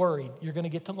don't get worried. You're going to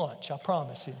get to lunch, I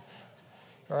promise you.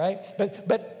 All right?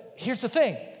 But here's the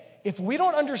thing. If we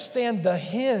don't understand the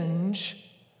hinge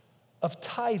of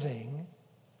tithing,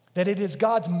 that it is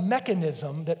God's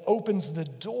mechanism that opens the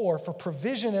door for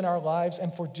provision in our lives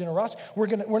and for generosity,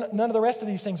 none of the rest of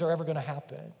these things are ever going to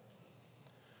happen.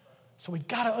 So we've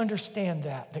got to understand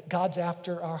that God's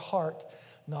after our heart,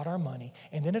 not our money.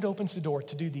 And then it opens the door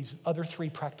to do these other 3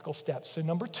 practical steps. So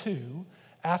number 2,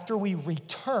 after we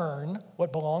return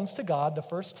what belongs to God, the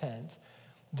first tenth,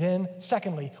 then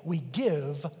secondly, we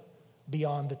give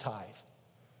beyond the tithe.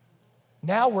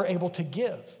 Now we're able to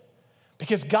give.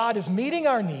 Because God is meeting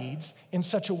our needs in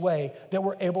such a way that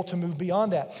we're able to move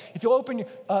beyond that. If you'll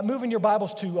move in your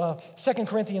Bibles to 2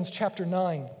 Corinthians chapter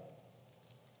 9.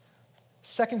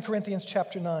 2 Corinthians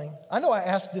chapter 9. I know I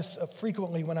ask this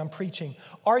frequently when I'm preaching.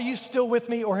 Are you still with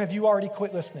me, or have you already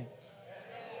quit listening?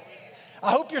 I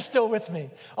hope you're still with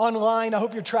me. Online, I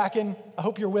hope you're tracking. I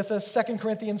hope you're with us. 2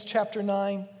 Corinthians chapter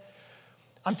 9.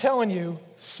 I'm telling you,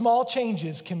 small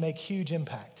changes can make huge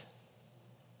impact.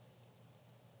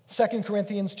 2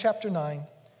 Corinthians chapter 9,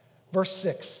 verse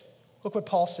 6. Look what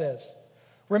Paul says.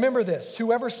 Remember this,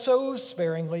 whoever sows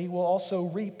sparingly will also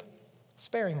reap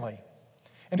sparingly.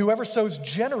 And whoever sows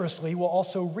generously will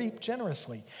also reap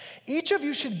generously. Each of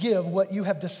you should give what you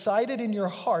have decided in your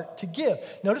heart to give.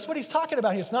 Notice what he's talking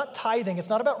about here. It's not tithing. It's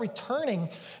not about returning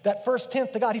that first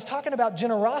tenth to God. He's talking about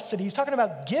generosity. He's talking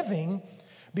about giving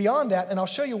beyond that, and I'll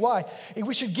show you why.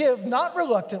 We should give not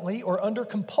reluctantly or under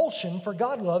compulsion, for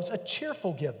God loves a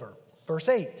cheerful giver. Verse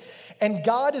 8, and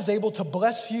God is able to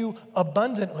bless you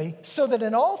abundantly, so that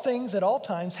in all things at all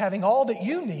times, having all that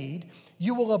you need,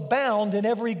 you will abound in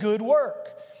every good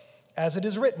work. As it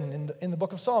is written in the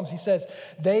book of Psalms, he says,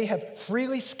 they have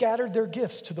freely scattered their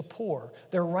gifts to the poor.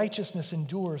 Their righteousness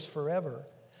endures forever.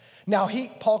 Now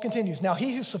Paul continues, now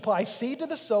he who supplies seed to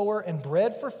the sower and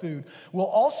bread for food will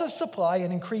also supply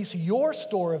and increase your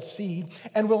store of seed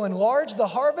and will enlarge the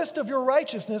harvest of your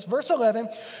righteousness. Verse 11,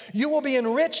 you will be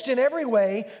enriched in every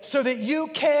way so that you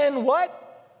can what?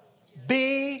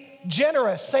 Be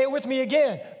generous. Say it with me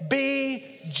again.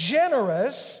 Be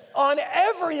generous on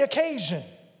every occasion.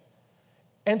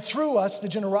 And through us, the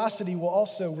generosity will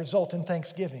also result in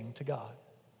thanksgiving to God.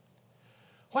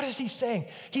 What is he saying?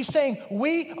 He's saying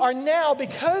we are now,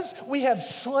 because we have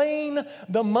slain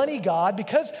the money god,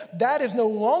 because that is no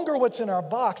longer what's in our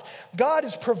box, God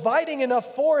is providing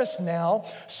enough for us now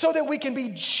so that we can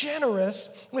be generous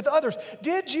with others.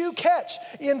 Did you catch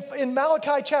in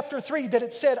Malachi chapter 3 that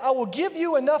it said, I will give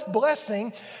you enough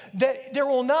blessing that there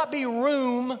will not be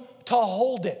room to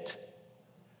hold it?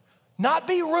 not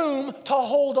be room to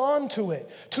hold on to it,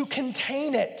 to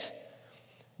contain it.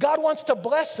 God wants to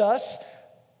bless us,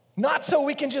 not so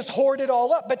we can just hoard it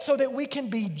all up, but so that we can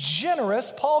be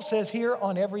generous, Paul says here,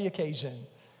 on every occasion.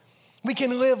 We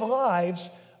can live lives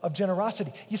of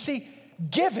generosity. You see,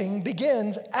 giving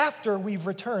begins after we've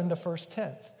returned the first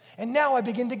tenth. And now I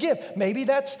begin to give. Maybe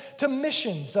that's to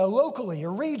missions locally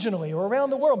or regionally or around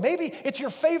the world. Maybe it's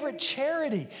your favorite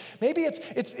charity. Maybe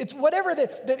it's whatever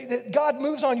that God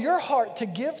moves on your heart to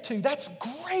give to. That's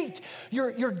great.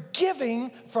 You're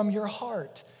giving from your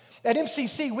heart. At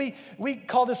MCC, we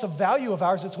call this a value of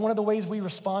ours. It's one of the ways we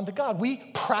respond to God. We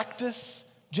practice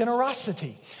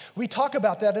generosity. We talk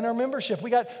about that in our membership. We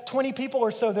got 20 people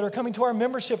or so that are coming to our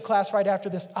membership class right after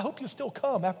this. I hope you still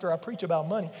come after I preach about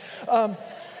money.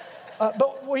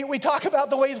 But we talk about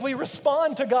the ways we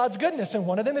respond to God's goodness, and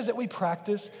one of them is that we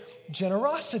practice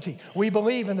generosity. We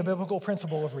believe in the biblical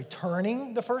principle of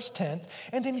returning the first tenth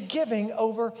and then giving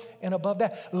over and above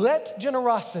that. Let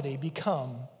generosity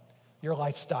become your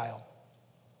lifestyle.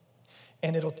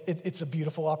 And it's a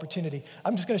beautiful opportunity.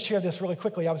 I'm just going to share this really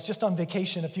quickly. I was just on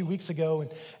vacation a few weeks ago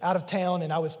and out of town,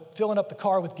 and I was filling up the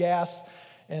car with gas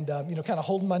and, kind of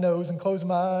holding my nose and closing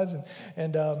my eyes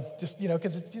and just,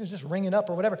 because it's just ringing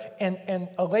up or whatever. And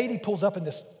a lady pulls up in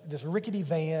this rickety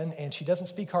van, and she doesn't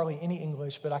speak hardly any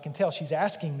English, but I can tell she's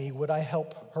asking me, would I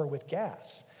help her with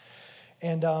gas?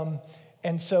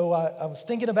 And so I was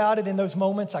thinking about it in those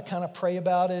moments. I kind of pray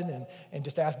about it and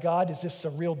just ask God, is this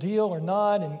a real deal or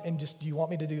not? And just, do you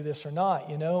want me to do this or not,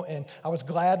 And I was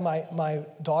glad my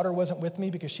daughter wasn't with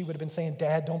me because she would have been saying,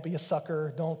 Dad, don't be a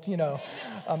sucker. Don't,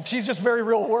 she's just very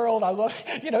real world. I love,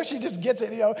 she just gets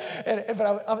it, But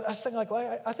I was thinking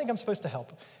well, I think I'm supposed to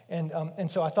help.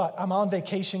 And so I thought, I'm on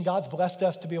vacation. God's blessed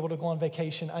us to be able to go on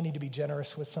vacation. I need to be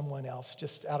generous with someone else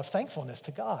just out of thankfulness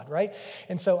to God, right?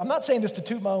 And so I'm not saying this to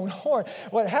toot my own horn.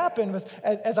 What happened was,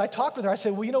 as I talked with her, I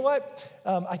said, well, you know what?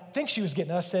 I think she was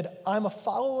getting it. I said, I'm a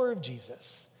follower of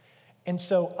Jesus. And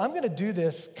so I'm going to do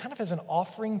this kind of as an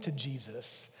offering to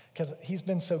Jesus because he's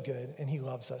been so good and he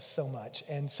loves us so much.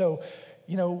 And so,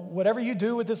 whatever you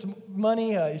do with this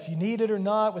money, if you need it or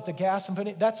not, with the gas and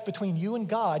putting it, that's between you and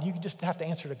God. You just have to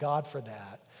answer to God for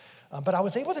that. But I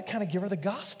was able to kind of give her the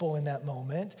gospel in that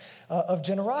moment of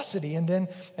generosity and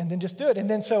then just do it. And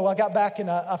then so I got back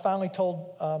and I finally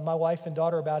told my wife and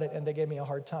daughter about it, and they gave me a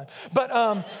hard time. But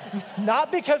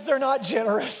not because they're not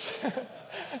generous,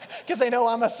 because they know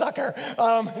I'm a sucker.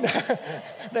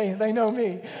 They know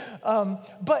me.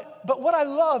 But what I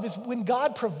love is when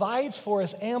God provides for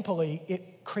us amply,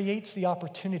 it creates the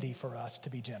opportunity for us to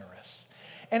be generous.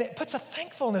 And it puts a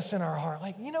thankfulness in our heart.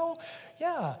 Like,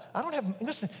 I don't have,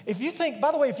 listen, if you think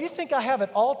I have it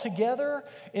all together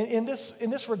in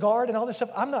this regard and all this stuff,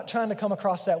 I'm not trying to come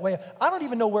across that way. I don't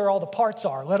even know where all the parts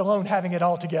are, let alone having it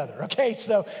all together, okay?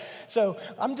 So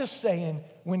I'm just saying,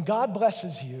 when God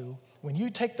blesses you, when you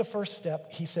take the first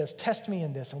step, he says, test me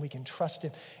in this, and we can trust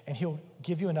him, and he'll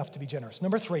give you enough to be generous.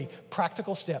 Number 3,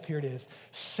 practical step, here it is.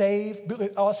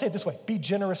 I'll say it this way, be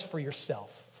generous for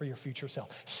yourself, for your future self.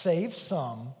 Save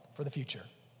some for the future,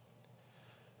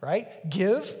 right?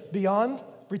 Give beyond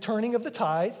returning of the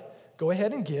tithe. Go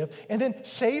ahead and give, and then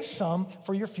save some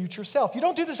for your future self. You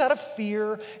don't do this out of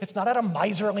fear. It's not out of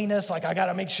miserliness, like I got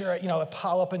to make sure, I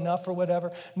pile up enough or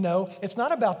whatever. No, it's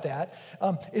not about that.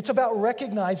 It's about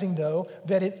recognizing, though,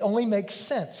 that it only makes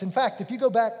sense. In fact, if you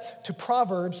go back to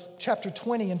Proverbs chapter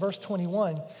 20 and verse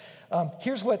 21,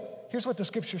 here's what the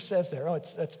scripture says there.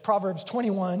 It's Proverbs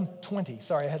 21:20.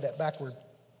 Sorry, I had that backward.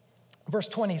 Verse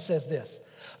 20 says this: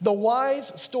 the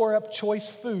wise store up choice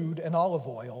food and olive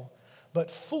oil, but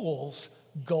fools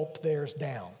gulp theirs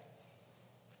down.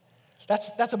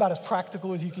 That's about as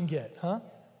practical as you can get, huh?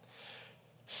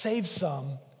 Save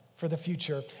some for the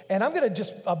future. And I'm going to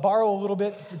just borrow a little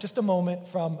bit for just a moment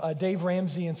from Dave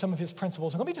Ramsey and some of his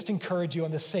principles. And let me just encourage you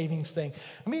on this savings thing.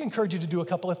 Let me encourage you to do a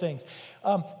couple of things.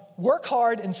 Work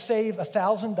hard and save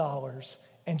 $1,000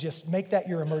 and just make that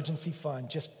your emergency fund.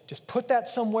 Just put that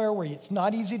somewhere where it's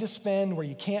not easy to spend, where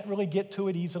you can't really get to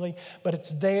it easily, but it's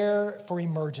there for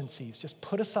emergencies. Just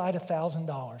put aside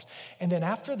 $1,000. And then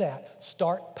after that,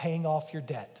 start paying off your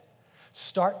debt.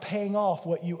 Start paying off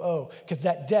what you owe, because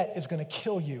that debt is going to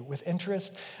kill you with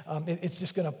interest. It's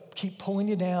just going to keep pulling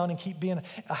you down and keep being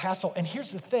a hassle. And here's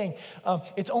the thing.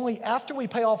 It's only after we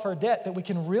pay off our debt that we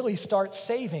can really start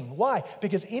saving. Why?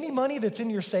 Because any money that's in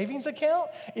your savings account,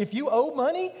 if you owe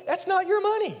money, that's not your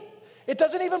money. It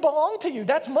doesn't even belong to you.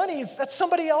 That's money. That's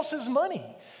somebody else's money.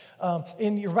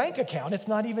 In your bank account, it's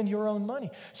not even your own money.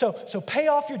 So pay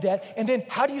off your debt, and then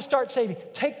how do you start saving?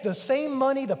 Take the same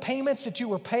money, the payments that you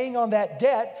were paying on that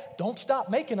debt, don't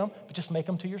stop making them, but just make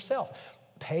them to yourself.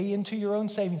 pay into your own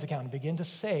savings account and begin to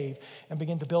save and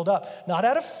begin to build up. Not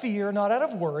out of fear, not out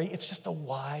of worry. It's just a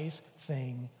wise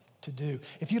thing to do.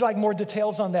 If you'd like more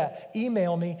details on that,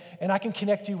 email me and I can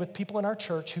connect you with people in our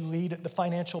church who lead the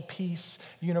Financial Peace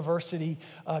University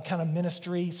kind of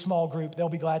ministry, small group. They'll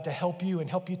be glad to help you and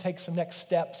help you take some next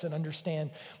steps and understand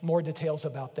more details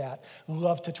about that.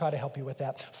 Love to try to help you with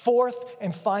that. Fourth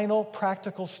and final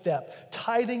practical step.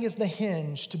 Tithing is the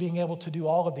hinge to being able to do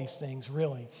all of these things,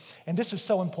 really. And this is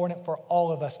so important for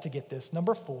all of us to get this.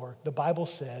 Number 4, the Bible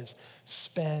says,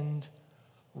 spend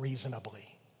reasonably.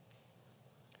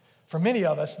 For many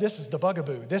of us, this is the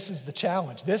bugaboo. This is the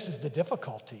challenge. This is the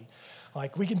difficulty.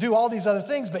 Like, we can do all these other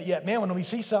things, but yet, man, when we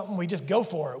see something, we just go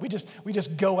for it. We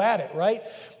just go at it, right?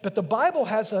 But the Bible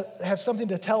has something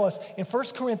to tell us in 1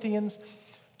 Corinthians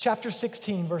chapter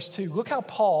 16, verse 2. Look how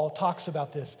Paul talks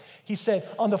about this. He said,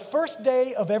 on the first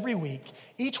day of every week,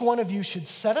 each one of you should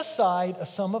set aside a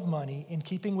sum of money in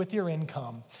keeping with your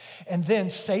income, and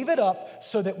then save it up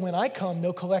so that when I come,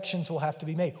 no collections will have to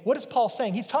be made. What is Paul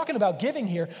saying? He's talking about giving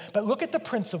here, but look at the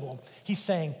principle. He's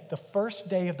saying the first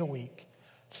day of the week,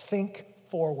 think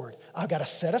forward. I've got to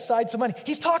set aside some money.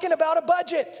 He's talking about a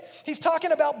budget. He's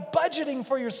talking about budgeting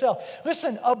for yourself.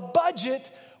 Listen, a budget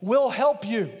will help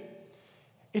you.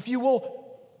 If you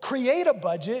will create a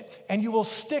budget and you will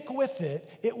stick with it,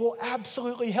 it will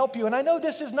absolutely help you. And I know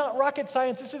this is not rocket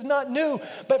science, this is not new,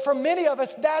 but for many of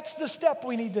us, that's the step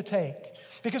we need to take.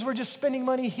 Because we're just spending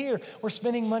money here, we're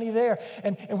spending money there,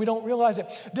 and we don't realize it.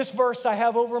 This verse I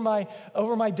have over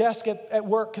my desk at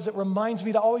work because it reminds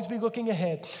me to always be looking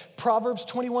ahead. Proverbs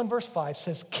 21 verse 5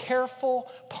 says,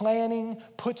 careful planning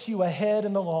puts you ahead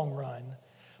in the long run,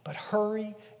 but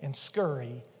hurry and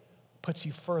scurry puts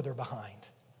you further behind.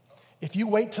 If you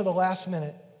wait till the last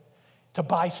minute to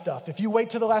buy stuff, if you wait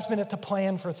till the last minute to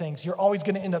plan for things, you're always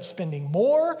going to end up spending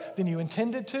more than you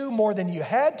intended to, more than you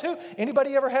had to.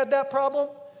 Anybody ever had that problem?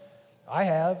 I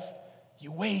have.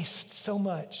 You waste so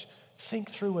much.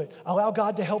 Think through it. Allow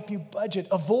God to help you budget.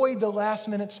 Avoid the last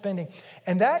minute spending.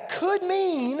 And that could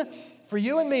mean for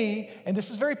you and me, and this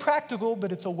is very practical,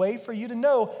 but it's a way for you to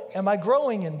know, am I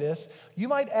growing in this? You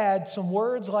might add some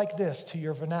words like this to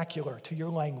your vernacular, to your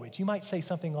language. You might say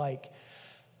something like,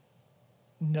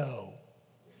 no.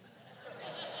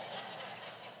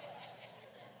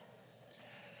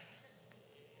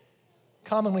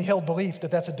 Commonly held belief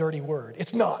that that's a dirty word.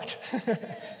 It's not.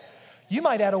 You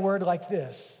might add a word like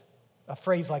this, a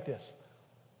phrase like this.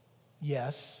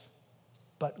 Yes,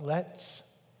 but let's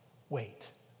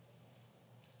wait.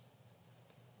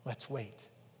 Let's wait.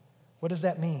 What does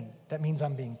that mean? That means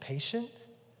I'm being patient.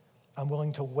 I'm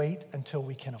willing to wait until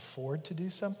we can afford to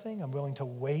do something. I'm willing to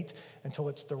wait until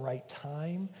it's the right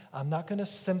time. I'm not going to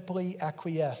simply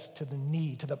acquiesce to the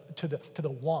need, to the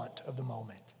want of the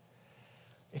moment.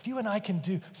 If you and I can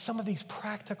do some of these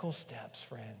practical steps,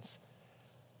 friends,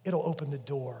 it'll open the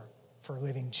door for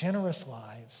living generous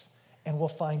lives, and we'll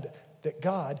find that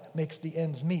God makes the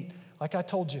ends meet. Like I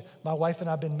told you, my wife and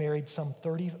I have been married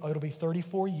it'll be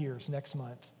 34 years next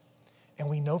month. And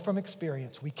we know from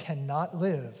experience we cannot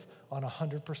live on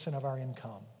 100% of our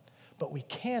income, but we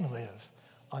can live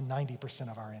on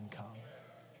 90% of our income.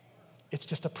 It's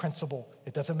just a principle.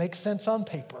 It doesn't make sense on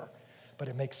paper, but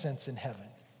it makes sense in heaven.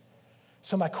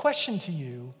 So my question to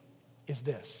you is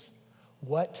this: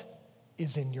 what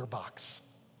is in your box?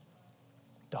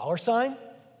 Dollar sign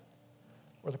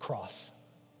or the cross?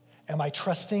 Am I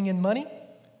trusting in money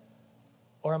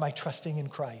or am I trusting in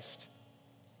Christ?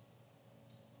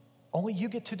 Only you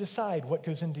get to decide what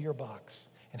goes into your box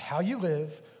and how you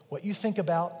live, what you think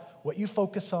about, what you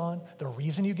focus on, the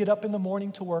reason you get up in the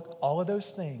morning to work, all of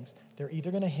those things, they're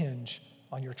either going to hinge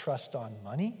on your trust on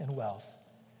money and wealth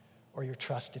or your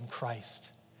trust in Christ.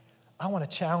 I want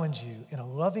to challenge you in a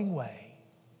loving way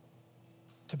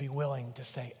to be willing to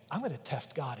say, I'm going to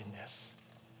test God in this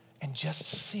and just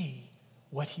see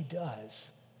what he does.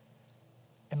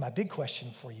 And my big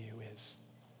question for you is,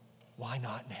 why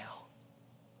not now?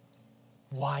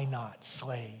 Why not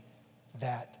slay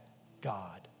that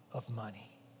God of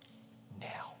money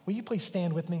now? Will you please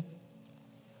stand with me?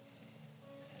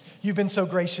 You've been so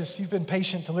gracious. You've been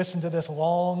patient to listen to this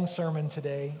long sermon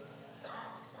today.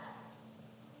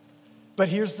 But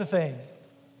here's the thing.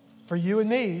 For you and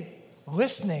me,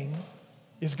 listening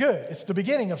is good. It's the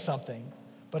beginning of something.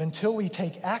 But until we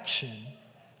take action,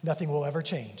 nothing will ever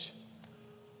change.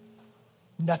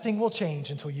 Nothing will change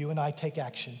until you and I take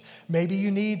action. Maybe you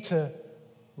need to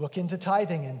look into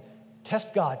tithing and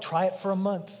test God. Try it for a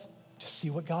month. Just see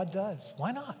what God does.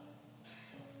 Why not?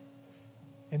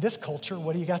 In this culture,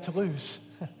 what do you got to lose?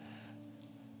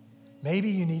 Maybe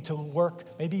you need to work.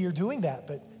 Maybe you're doing that,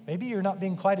 but Maybe you're not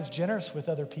being quite as generous with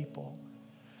other people.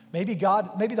 Maybe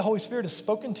the Holy Spirit has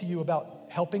spoken to you about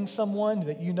helping someone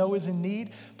that you know is in need,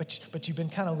 but you've been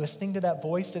kind of listening to that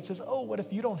voice that says, oh, what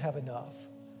if you don't have enough?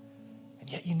 And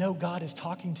yet you know God is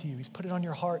talking to you. He's put it on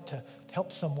your heart to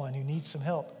help someone who needs some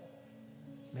help.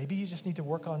 Maybe you just need to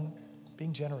work on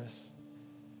being generous.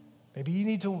 Maybe you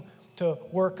need to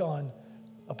work on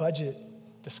a budget,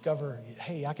 discover,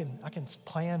 hey, I can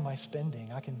plan my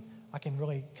spending. I can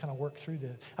really kind of work through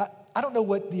this. I don't know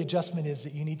what the adjustment is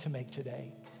that you need to make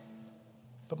today,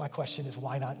 but my question is,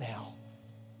 why not now?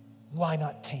 Why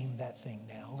not tame that thing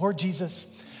now? Lord Jesus,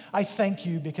 I thank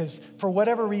you because for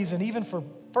whatever reason, even for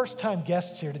first-time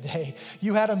guests here today,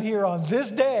 you had them here on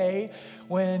this day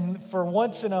when for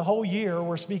once in a whole year,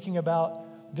 we're speaking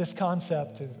about this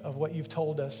concept of what you've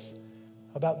told us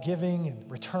about giving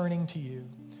and returning to you.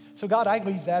 So God, I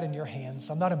leave that in your hands.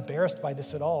 I'm not embarrassed by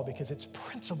this at all because it's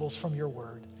principles from your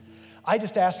word. I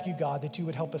just ask you, God, that you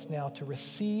would help us now to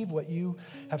receive what you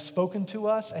have spoken to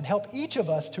us and help each of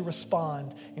us to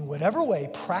respond in whatever way,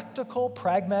 practical,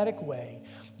 pragmatic way,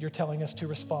 you're telling us to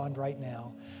respond right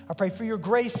now. I pray for your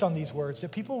grace on these words,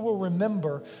 that people will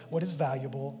remember what is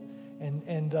valuable.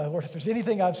 And Lord, if there's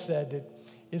anything I've said that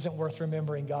isn't worth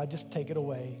remembering, God, just take it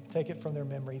away. Take it from their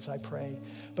memories, I pray.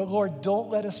 But Lord, don't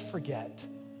let us forget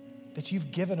that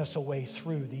you've given us a way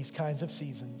through these kinds of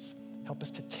seasons. Help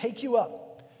us to take you up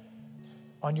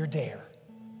on your dare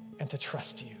and to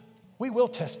trust you. We will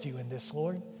test you in this,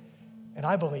 Lord. And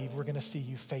I believe we're going to see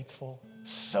you faithful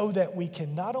so that we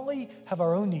can not only have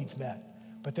our own needs met,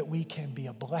 but that we can be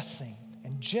a blessing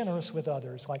and generous with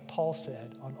others, like Paul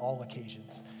said, on all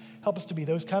occasions. Help us to be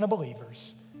those kind of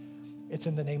believers. It's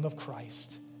in the name of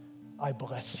Christ. I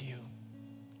bless you.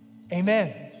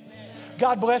 Amen.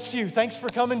 God bless you. Thanks for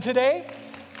coming today.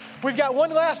 We've got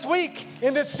one last week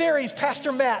in this series.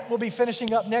 Pastor Matt will be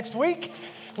finishing up next week.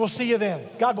 We'll see you then.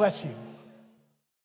 God bless you.